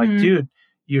stressful, like, dude,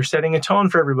 you're setting a tone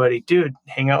for everybody. Dude,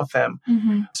 hang out with them.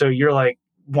 So you're like,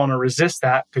 want to resist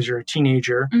that because you're a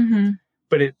teenager.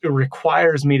 But it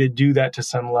requires me to do that to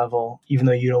some level, even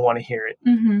though you don't want to hear it.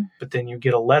 But then you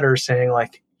get a letter saying,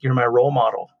 like, you're my role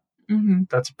model.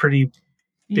 That's a pretty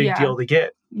big deal to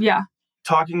get. Yeah.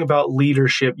 Talking about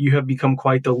leadership, you have become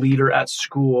quite the leader at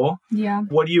school. Yeah.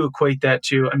 What do you equate that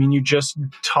to? I mean, you just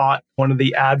taught one of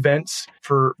the Advents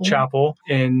for chapel,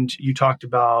 and you talked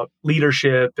about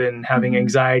leadership and having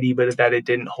anxiety, but that it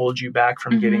didn't hold you back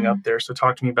from getting up there. So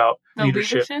talk to me about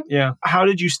leadership. Yeah. How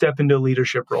did you step into a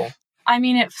leadership role? I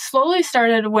mean, it slowly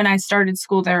started when I started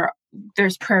school there.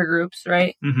 There's prayer groups,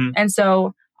 right? And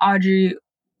so Audrey,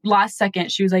 last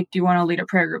second, she was like, do you want to lead a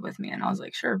prayer group with me? And I was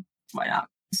like, sure, why not?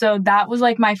 So that was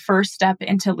like my first step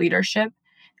into leadership.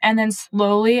 And then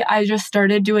slowly I just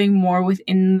started doing more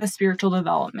within the spiritual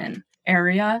development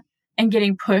area and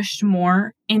getting pushed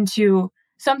more into,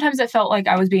 sometimes it felt like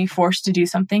I was being forced to do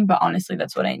something, but honestly,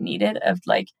 that's what I needed of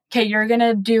like, okay, you're going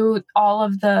to do all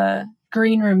of the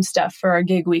green room stuff for our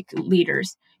gig week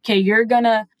leaders. Okay, you're going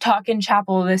to talk in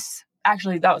chapel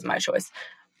actually, that was my choice.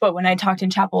 But when I talked in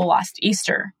chapel last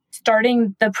Easter,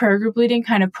 starting the prayer group leading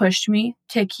kind of pushed me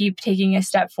to keep taking a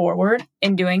step forward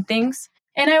in doing things.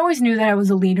 And I always knew that I was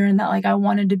a leader and that like I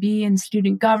wanted to be in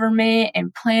student government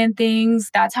and plan things.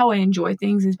 That's how I enjoy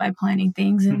things, is by planning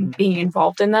things and being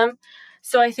involved in them.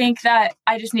 So I think that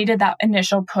I just needed that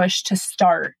initial push to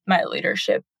start my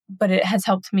leadership. But it has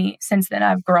helped me since then.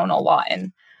 I've grown a lot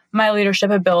in my leadership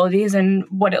abilities and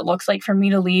what it looks like for me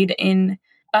to lead in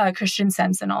a Christian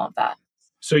sense and all of that.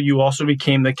 So you also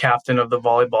became the captain of the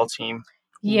volleyball team.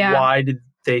 Yeah. Why did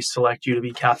they select you to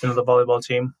be captain of the volleyball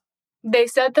team? They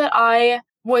said that I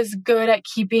was good at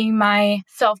keeping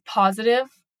myself positive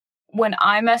when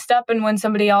I messed up and when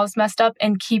somebody else messed up,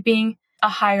 and keeping a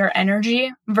higher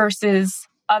energy versus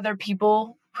other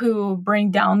people who bring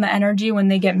down the energy when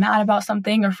they get mad about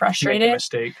something or frustrated.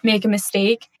 Make a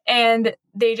mistake. And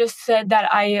they just said that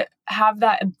I have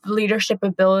that leadership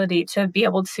ability to be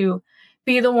able to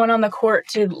be the one on the court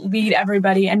to lead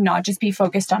everybody and not just be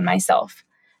focused on myself.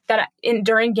 That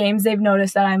during games, they've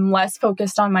noticed that I'm less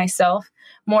focused on myself,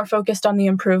 more focused on the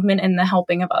improvement and the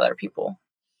helping of other people.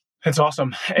 That's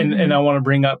awesome. And I want to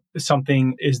bring up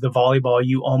something is the volleyball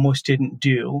you almost didn't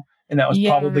do. And that was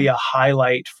probably a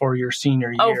highlight for your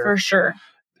senior year. Oh, for sure.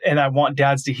 And I want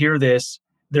dads to hear this.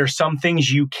 There's some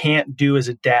things you can't do as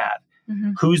a dad.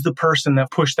 Who's the person that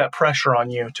pushed that pressure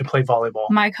on you to play volleyball?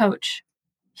 My coach.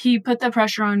 He put the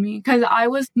pressure on me because I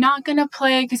was not going to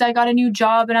play because I got a new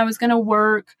job and I was going to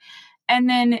work. And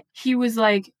then he was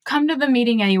like, come to the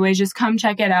meeting anyways, just come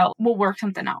check it out. We'll work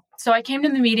something out. So I came to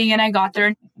the meeting and I got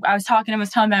there. I was talking, I was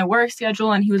telling my work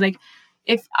schedule, and he was like,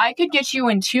 if I could get you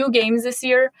in 2 games this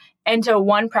year and to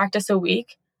 1 practice a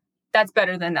week, that's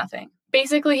better than nothing.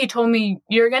 Basically, he told me,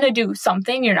 you're going to do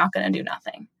something, you're not going to do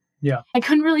nothing. Yeah. I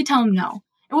couldn't really tell him no.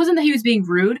 It wasn't that he was being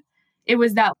rude. It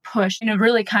was that push in a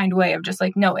really kind way of just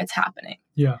like, no, it's happening.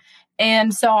 Yeah.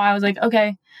 And so I was like,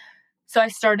 okay. So I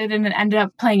started and ended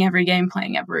up playing every game,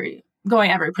 going every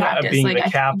practice. Being like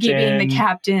the captain, being the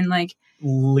captain, like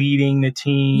leading the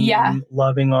team, yeah,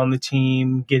 loving on the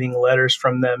team, getting letters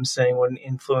from them saying what an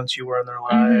influence you were in their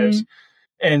lives.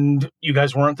 And you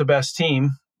guys weren't the best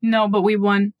team. No, but we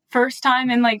won. First time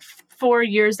in like 4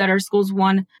 years that our school's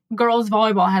won. Girls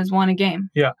volleyball has won a game.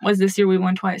 Yeah. Was this year we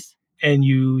won twice. And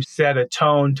you set a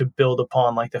tone to build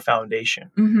upon like the foundation,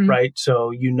 right?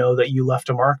 So you know that you left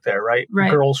a mark there, right?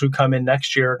 Girls who come in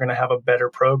next year are going to have a better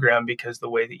program because the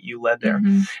way that you led there.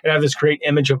 And I have this great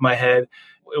image of my head.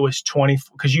 It was 20,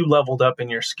 because you leveled up in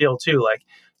your skill too, like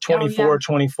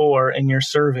 24, and you're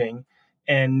serving.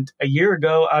 And a year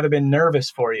ago, I'd have been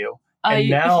nervous for you. And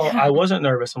now I wasn't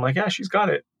nervous. I'm like, yeah, she's got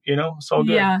it. You know, it's all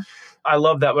good. Yeah. I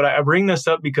love that. But I bring this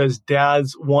up because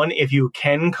dads, one, if you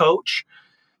can coach,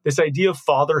 this idea of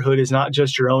fatherhood is not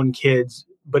just your own kids,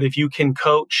 but if you can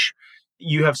coach,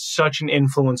 you have such an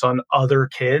influence on other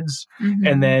kids.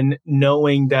 And then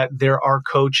knowing that there are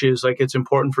coaches, like it's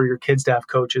important for your kids to have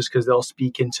coaches because they'll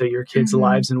speak into your kids'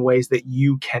 lives in ways that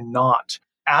you cannot.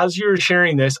 As you're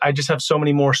sharing this, I just have so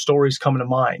many more stories coming to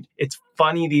mind. It's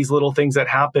funny, these little things that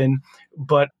happen,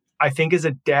 but I think as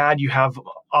a dad, you have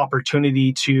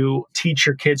opportunity to teach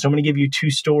your kids. So I'm going to give you 2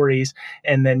 stories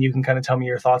and then you can kind of tell me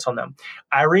your thoughts on them.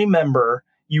 I remember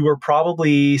you were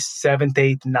probably 7th,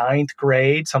 8th, 9th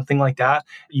grade, something like that.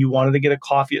 You wanted to get a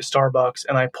coffee at Starbucks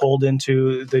and I pulled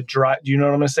into the drive. Do you know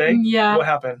what I'm going to say? Yeah. What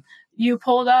happened? You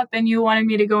pulled up and you wanted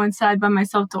me to go inside by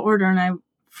myself to order and I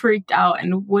freaked out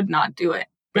and would not do it.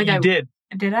 But you did.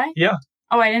 Did I? Yeah.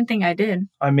 Oh, I didn't think I did.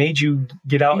 I made you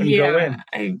get out and go in.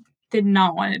 I did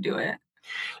not want to do it.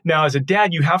 Now, as a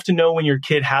dad, you have to know when your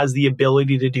kid has the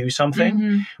ability to do something.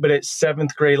 Mm-hmm. But at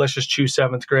 7th grade, let's just choose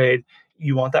 7th grade,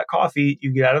 you want that coffee,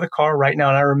 you get out of the car right now.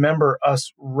 And I remember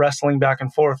us wrestling back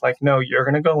and forth like, no, you're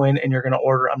going to go in and you're going to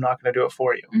order. I'm not going to do it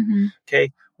for you. Mm-hmm.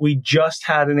 Okay. We just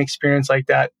had an experience like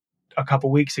that a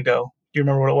couple weeks ago. Do you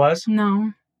remember what it was?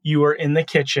 No. You were in the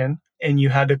kitchen and you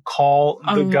had to call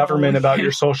the government about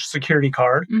your social security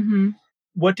card. Mm-hmm.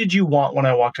 What did you want when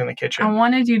I walked in the kitchen? I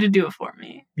wanted you to do it for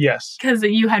me. Yes. Because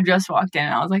you had just walked in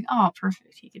and I was like, oh,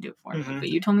 perfect. He could do it for me. But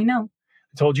you told me no.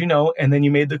 I told you no. And then you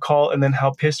made the call. And then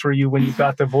how pissed were you when you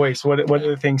got the voice? What did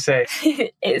the thing say?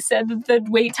 It said that the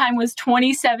wait time was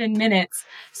 27 minutes.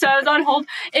 So I was on hold.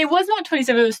 It was not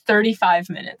 27. It was 35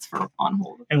 minutes on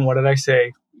hold. And what did I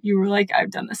say? You were like,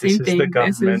 I've done the same thing.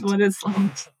 This is what it's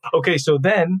like. Okay, so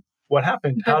then what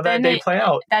happened? How did that day play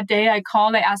out? That day I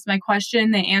called, I asked my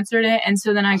question, they answered it. And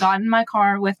so then I got in my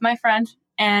car with my friend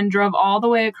and drove all the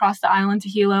way across the island to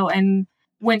Hilo and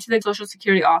went to the Social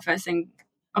Security office and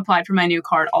applied for my new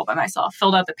card all by myself.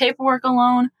 Filled out the paperwork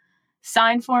alone,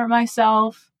 signed for it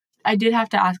myself. I did have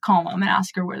to call mom and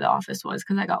ask her where the office was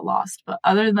because I got lost. But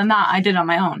other than that, I did on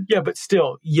my own. Yeah, but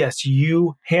still, yes,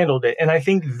 you handled it. And I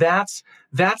think that's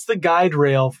the guide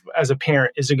rail as a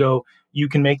parent is to go, you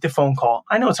can make the phone call.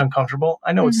 I know it's uncomfortable.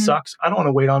 I know it sucks. I don't want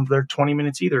to wait on there 20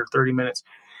 minutes either, 30 minutes.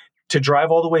 To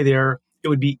drive all the way there, it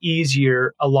would be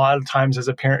easier a lot of times as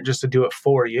a parent just to do it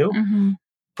for you. Mm-hmm.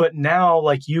 But now,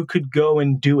 like, you could go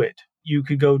and do it. You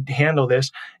could go handle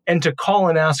this. And to call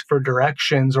and ask for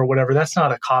directions or whatever, that's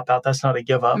not a cop-out. That's not a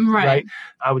give-up, right?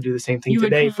 I would do the same thing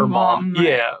today for mom. Right?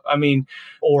 Yeah. I mean,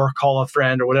 or call a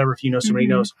friend or whatever if you know somebody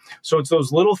knows. So it's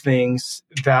those little things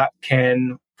that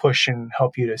can push and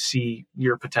help you to see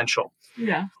your potential.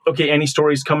 Yeah. Okay, any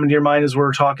stories coming to your mind as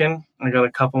we're talking? I got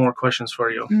a couple more questions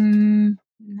for you.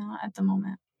 Not at the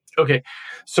moment. Okay,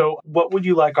 so what would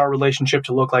you like our relationship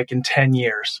to look like in 10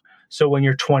 years? So when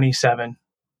you're 27.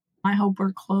 I hope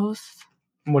we're close.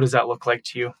 What does that look like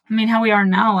to you? I mean, how we are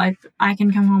now, like I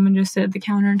can come home and just sit at the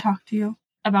counter and talk to you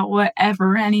about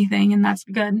whatever, anything, and that's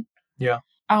good. Yeah.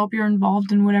 I hope you're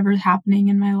involved in whatever's happening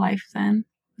in my life then.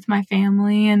 With my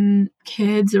family and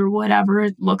kids or whatever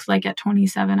it looks like at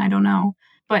 27, I don't know,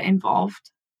 but involved.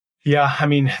 Yeah, I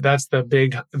mean, that's the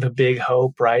big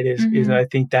hope, right? Is I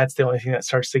think that's the only thing that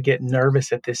starts to get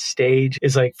nervous at this stage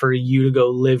is like for you to go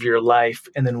live your life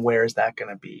and then where is that going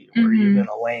to be? Where are you going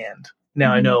to land?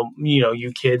 Now, I know,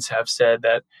 you kids have said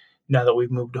that now that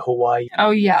we've moved to Hawaii.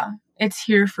 Oh, yeah. It's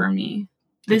here for me.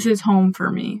 This is home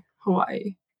for me,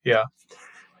 Hawaii. Yeah.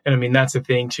 And I mean, that's the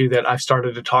thing too that I've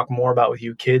started to talk more about with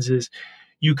you kids is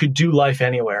you could do life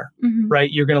anywhere,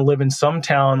 right? You're going to live in some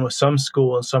town with some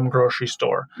school and some grocery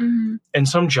store and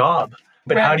some job.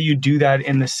 But how do you do that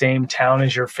in the same town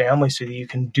as your family so that you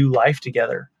can do life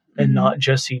together and not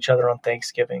just see each other on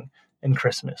Thanksgiving and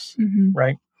Christmas,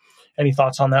 right? Any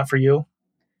thoughts on that for you?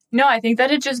 No, I think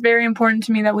that it's just very important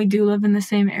to me that we do live in the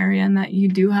same area and that you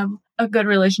do have a good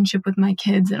relationship with my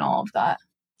kids and all of that.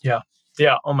 Yeah.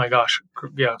 Yeah. Oh my gosh.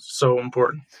 Yeah. So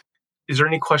important. Is there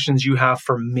any questions you have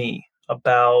for me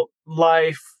about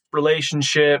life,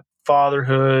 relationship,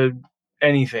 fatherhood,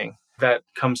 anything that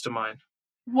comes to mind?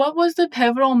 What was the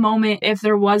pivotal moment, if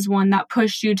there was one, that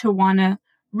pushed you to want to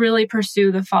really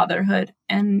pursue the fatherhood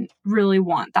and really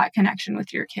want that connection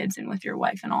with your kids and with your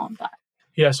wife and all of that?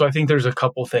 Yeah. So I think there's a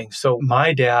couple things. So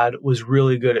my dad was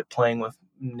really good at playing with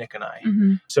Nick and I.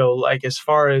 So like as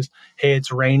far as, hey,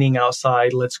 it's raining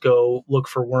outside, let's go look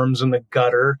for worms in the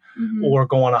gutter or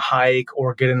go on a hike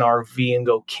or get an RV and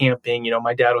go camping.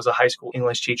 My dad was a high school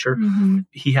English teacher.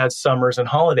 He had summers and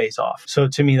holidays off. So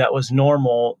to me, that was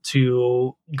normal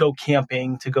to go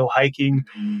camping, to go hiking,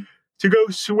 to go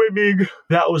swimming.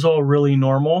 That was all really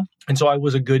normal. And so I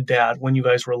was a good dad when you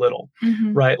guys were little,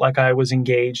 right? Like I was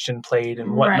engaged and played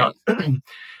and whatnot. Right.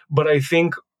 But I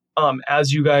think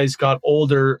as you guys got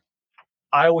older,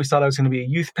 I always thought I was going to be a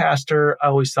youth pastor. I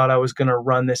always thought I was going to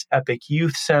run this epic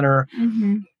youth center.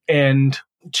 And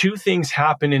two things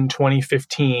happened in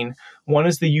 2015. One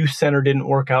is the youth center didn't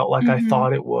work out like I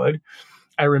thought it would.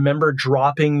 I remember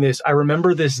dropping this. I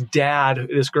remember this dad,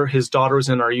 this girl, his daughter was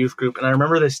in our youth group. And I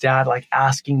remember this dad like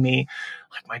asking me,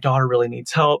 like, my daughter really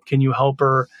needs help. Can you help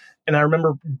her? And I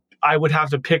remember I would have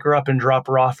to pick her up and drop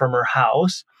her off from her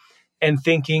house and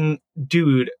thinking,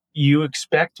 dude, you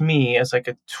expect me as like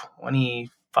a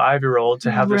 25-year-old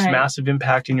to have this massive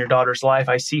impact in your daughter's life.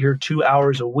 I see her 2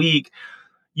 hours a week.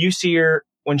 You see her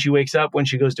when she wakes up, when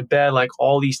she goes to bed, like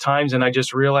all these times. And I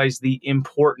just realized the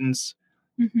importance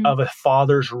of a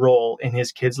father's role in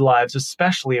his kids' lives,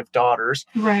 especially of daughters.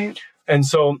 Right. And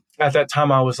so at that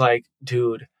time, I was like,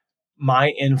 dude, my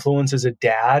influence as a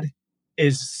dad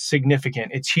is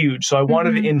significant. It's huge. So I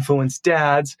wanted to influence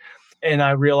dads. And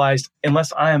I realized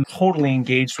unless I am totally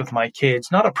engaged with my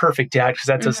kids, not a perfect dad because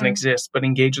that doesn't exist, but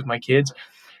engaged with my kids,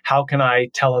 how can I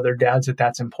tell other dads that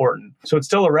that's important? So it's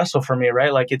still a wrestle for me,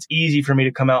 right? Like it's easy for me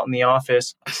to come out in the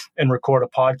office and record a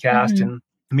podcast and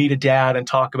meet a dad and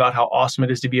talk about how awesome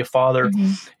it is to be a father.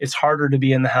 It's harder to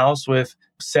be in the house with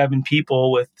 7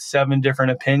 people with 7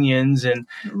 different opinions and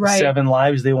 7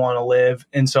 lives they want to live.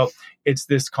 And so it's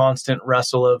this constant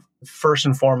wrestle of, first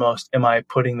and foremost, am I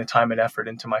putting the time and effort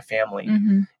into my family?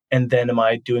 And then am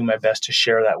I doing my best to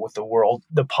share that with the world,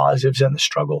 the positives and the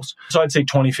struggles? So I'd say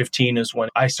 2015 is when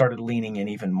I started leaning in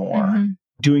even more,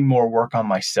 doing more work on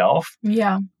myself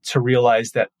to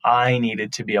realize that I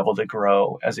needed to be able to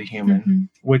grow as a human,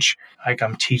 which like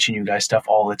I'm teaching you guys stuff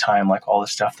all the time, like all the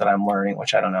stuff that I'm learning,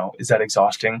 which I don't know. Is that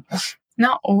exhausting?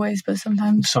 Not always, but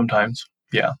sometimes. Sometimes.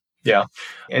 Yeah. Yeah.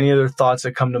 Any other thoughts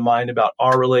that come to mind about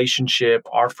our relationship,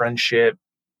 our friendship,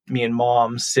 me and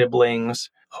mom, siblings,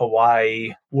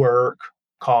 Hawaii, work,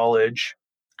 college?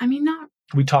 I mean,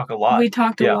 we talk a lot. We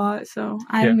talked a lot. So,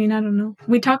 I mean, I don't know.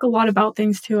 We talk a lot about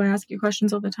things too. I ask you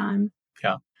questions all the time.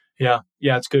 Yeah. Yeah.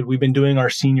 Yeah. It's good. We've been doing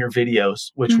our senior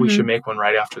videos, which we should make one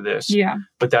right after this. Yeah.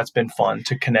 But that's been fun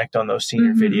to connect on those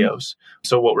senior videos.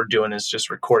 So what we're doing is just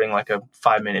recording like a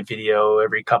 5-minute video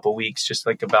every couple weeks, just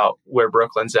like about where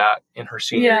Brooklyn's at in her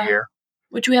senior year.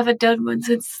 Which we haven't done one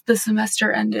since the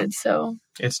semester ended. So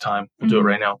it's time. We'll do it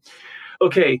right now.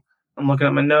 Okay. I'm looking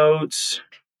at my notes.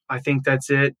 I think that's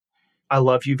it. I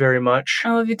love you very much.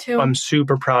 I love you too. I'm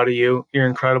super proud of you. You're an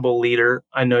incredible leader.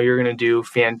 I know you're going to do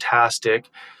fantastic.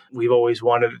 We've always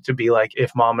wanted it to be like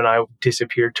if mom and I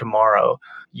disappeared tomorrow,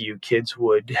 you kids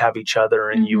would have each other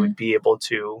and you would be able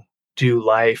to do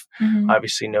life.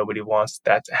 Obviously, nobody wants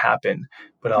that to happen,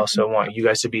 but I also want you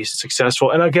guys to be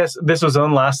successful. And I guess this was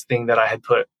one last thing that I had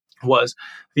put was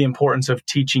the importance of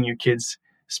teaching you kids,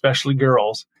 especially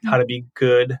girls, how to be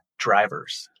good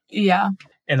drivers. Yeah.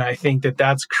 And I think that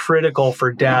that's critical for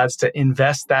dads to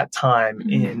invest that time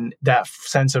in that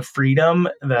sense of freedom,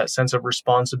 that sense of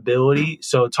responsibility.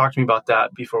 So talk to me about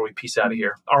that before we peace out of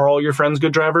here. Are all your friends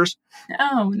good drivers?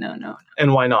 Oh, no.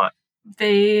 And why not?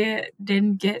 They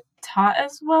didn't get taught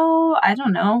as well. I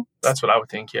don't know. That's what I would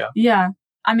think, yeah. Yeah.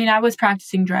 I mean, I was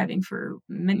practicing driving for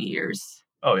many years.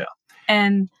 Oh, yeah.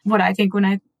 And what I think when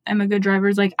I am a good driver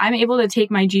is like I'm able to take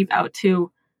my Jeep out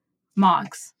to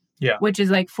mocks. Yeah. Which is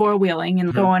like 4-wheeling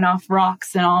and going off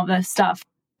rocks and all this stuff.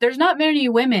 There's not many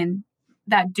women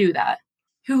that do that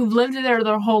who've lived there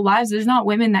their whole lives. There's not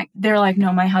women that they're like,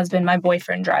 no, my husband, my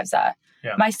boyfriend drives that.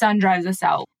 Yeah. My son drives us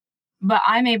out. But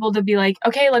I'm able to be like,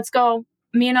 okay, let's go.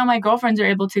 Me and all my girlfriends are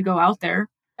able to go out there.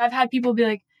 I've had people be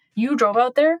like, you drove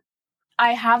out there?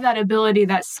 I have that ability,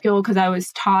 that skill, because I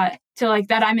was taught to like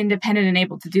that I'm independent and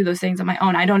able to do those things on my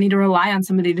own. I don't need to rely on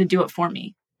somebody to do it for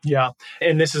me. Yeah.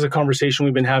 And this is a conversation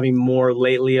we've been having more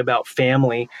lately about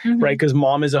family, right? Because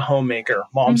mom is a homemaker.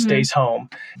 Mom stays home.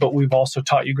 But we've also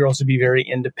taught you girls to be very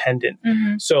independent.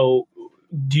 So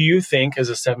do you think, as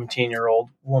a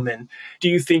 17-year-old woman, do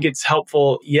you think it's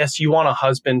helpful? Yes, you want a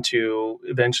husband to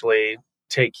eventually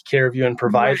take care of you and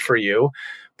provide for you,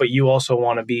 but you also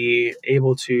want to be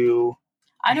able to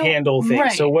handle things.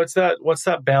 Right. So what's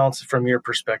that balance from your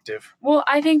perspective? Well,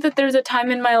 I think that there's a time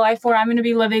in my life where I'm going to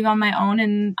be living on my own.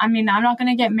 And I mean, I'm not going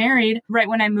to get married right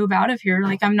when I move out of here.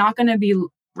 Like, I'm not going to be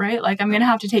right. Like, I'm going to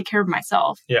have to take care of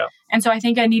myself. Yeah. And so I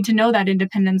think I need to know that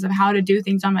independence of how to do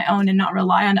things on my own and not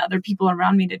rely on other people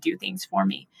around me to do things for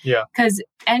me. Yeah. Because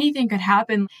anything could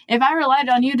happen. If I relied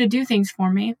on you to do things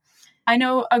for me, I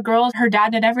know a girl, her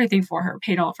dad did everything for her,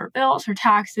 paid all of her bills, her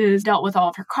taxes, dealt with all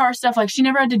of her car stuff. Like, she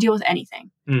never had to deal with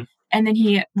anything. And then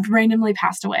he randomly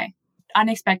passed away,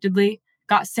 unexpectedly,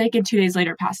 got sick, and 2 days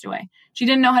later passed away. She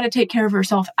didn't know how to take care of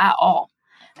herself at all.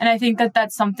 And I think that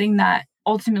that's something that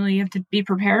ultimately you have to be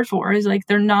prepared for, is like,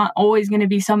 they're not always going to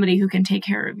be somebody who can take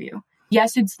care of you.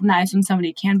 Yes, it's nice when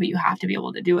somebody can, but you have to be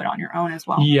able to do it on your own as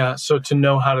well. Yeah. So to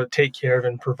know how to take care of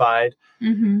and provide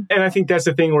Mm-hmm. And I think that's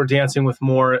the thing we're dancing with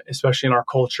more, especially in our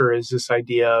culture, is this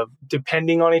idea of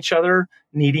depending on each other,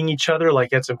 needing each other. Like,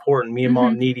 that's important. Me and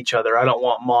mom need each other. I don't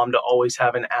want mom to always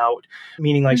have an out,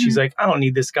 meaning like she's like, I don't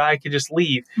need this guy. I could just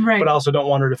leave. Right. But I also don't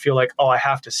want her to feel like, oh, I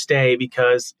have to stay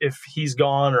because if he's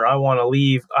gone or I want to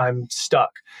leave, I'm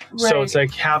stuck. Right. So it's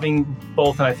like having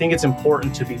both. And I think it's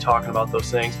important to be talking about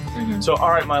those things. So, all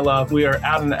right, my love, we are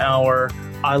at an hour.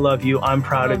 I love you. I'm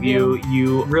proud of you.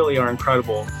 You really are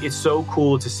incredible. It's so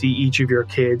cool to see each of your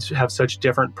kids have such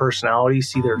different personalities,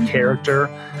 see their character.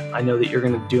 I know that you're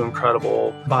going to do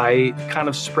incredible by kind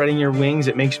of spreading your wings.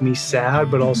 It makes me sad,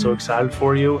 but also excited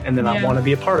for you. And then I want to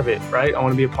be a part of it, right? I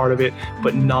want to be a part of it,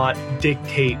 but not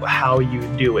dictate how you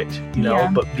do it, you know,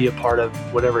 but be a part of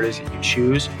whatever it is that you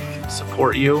choose,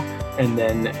 support you. And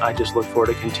then I just look forward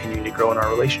to continuing to grow in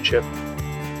our relationship.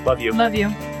 Love you. Love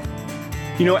you.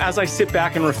 You know, as I sit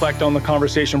back and reflect on the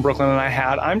conversation Brooklyn and I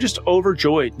had, I'm just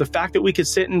overjoyed. The fact that we could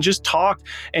sit and just talk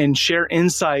and share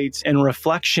insights and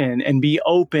reflection and be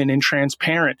open and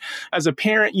transparent. As a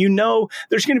parent, you know,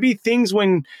 there's going to be things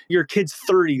when your kid's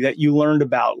 30 that you learned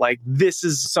about, like this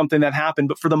is something that happened.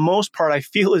 But for the most part, I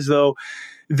feel as though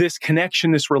this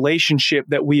connection, this relationship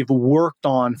that we've worked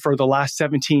on for the last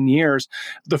 17 years,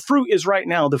 the fruit is right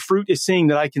now. The fruit is seeing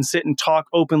that I can sit and talk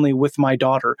openly with my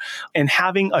daughter and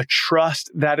having a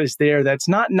trust that is there, that's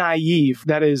not naive,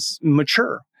 that is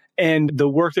mature. And the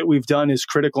work that we've done is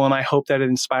critical. And I hope that it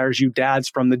inspires you dads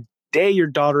from the day your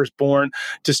daughter is born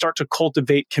to start to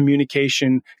cultivate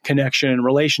communication, connection, and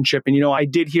relationship. And, you know, I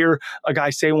did hear a guy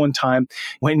say one time,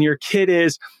 when your kid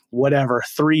is whatever,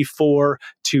 3, 4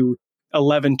 to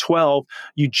 11, 12,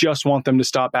 you just want them to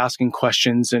stop asking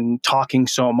questions and talking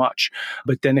so much.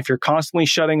 But then if you're constantly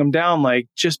shutting them down, like,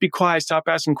 just be quiet, stop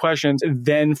asking questions.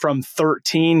 Then from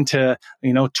 13 to,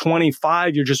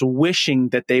 25, you're just wishing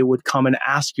that they would come and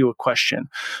ask you a question.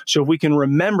 So if we can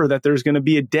remember that there's going to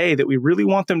be a day that we really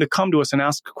want them to come to us and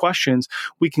ask questions,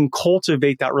 we can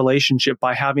cultivate that relationship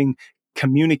by having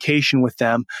communication with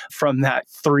them from that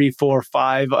 3, 4,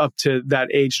 5 up to that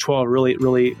age 12,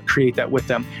 really create that with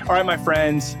them. All right, my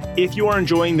friends, if you are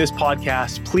enjoying this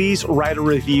podcast, please write a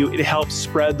review. It helps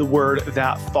spread the word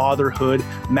that fatherhood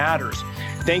matters.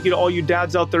 Thank you to all you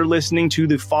dads out there listening to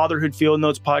the Fatherhood Field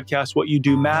Notes podcast. What you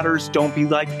do matters. Don't be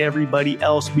like everybody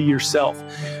else. Be yourself.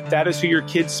 That is who your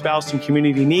kid's spouse and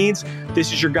community needs.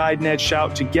 This is your guide, Ned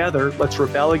Shout. Together, let's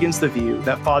rebel against the view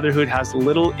that fatherhood has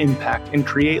little impact and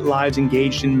create lives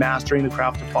engaged in mastering the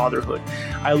craft of fatherhood.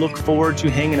 I look forward to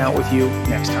hanging out with you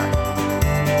next time.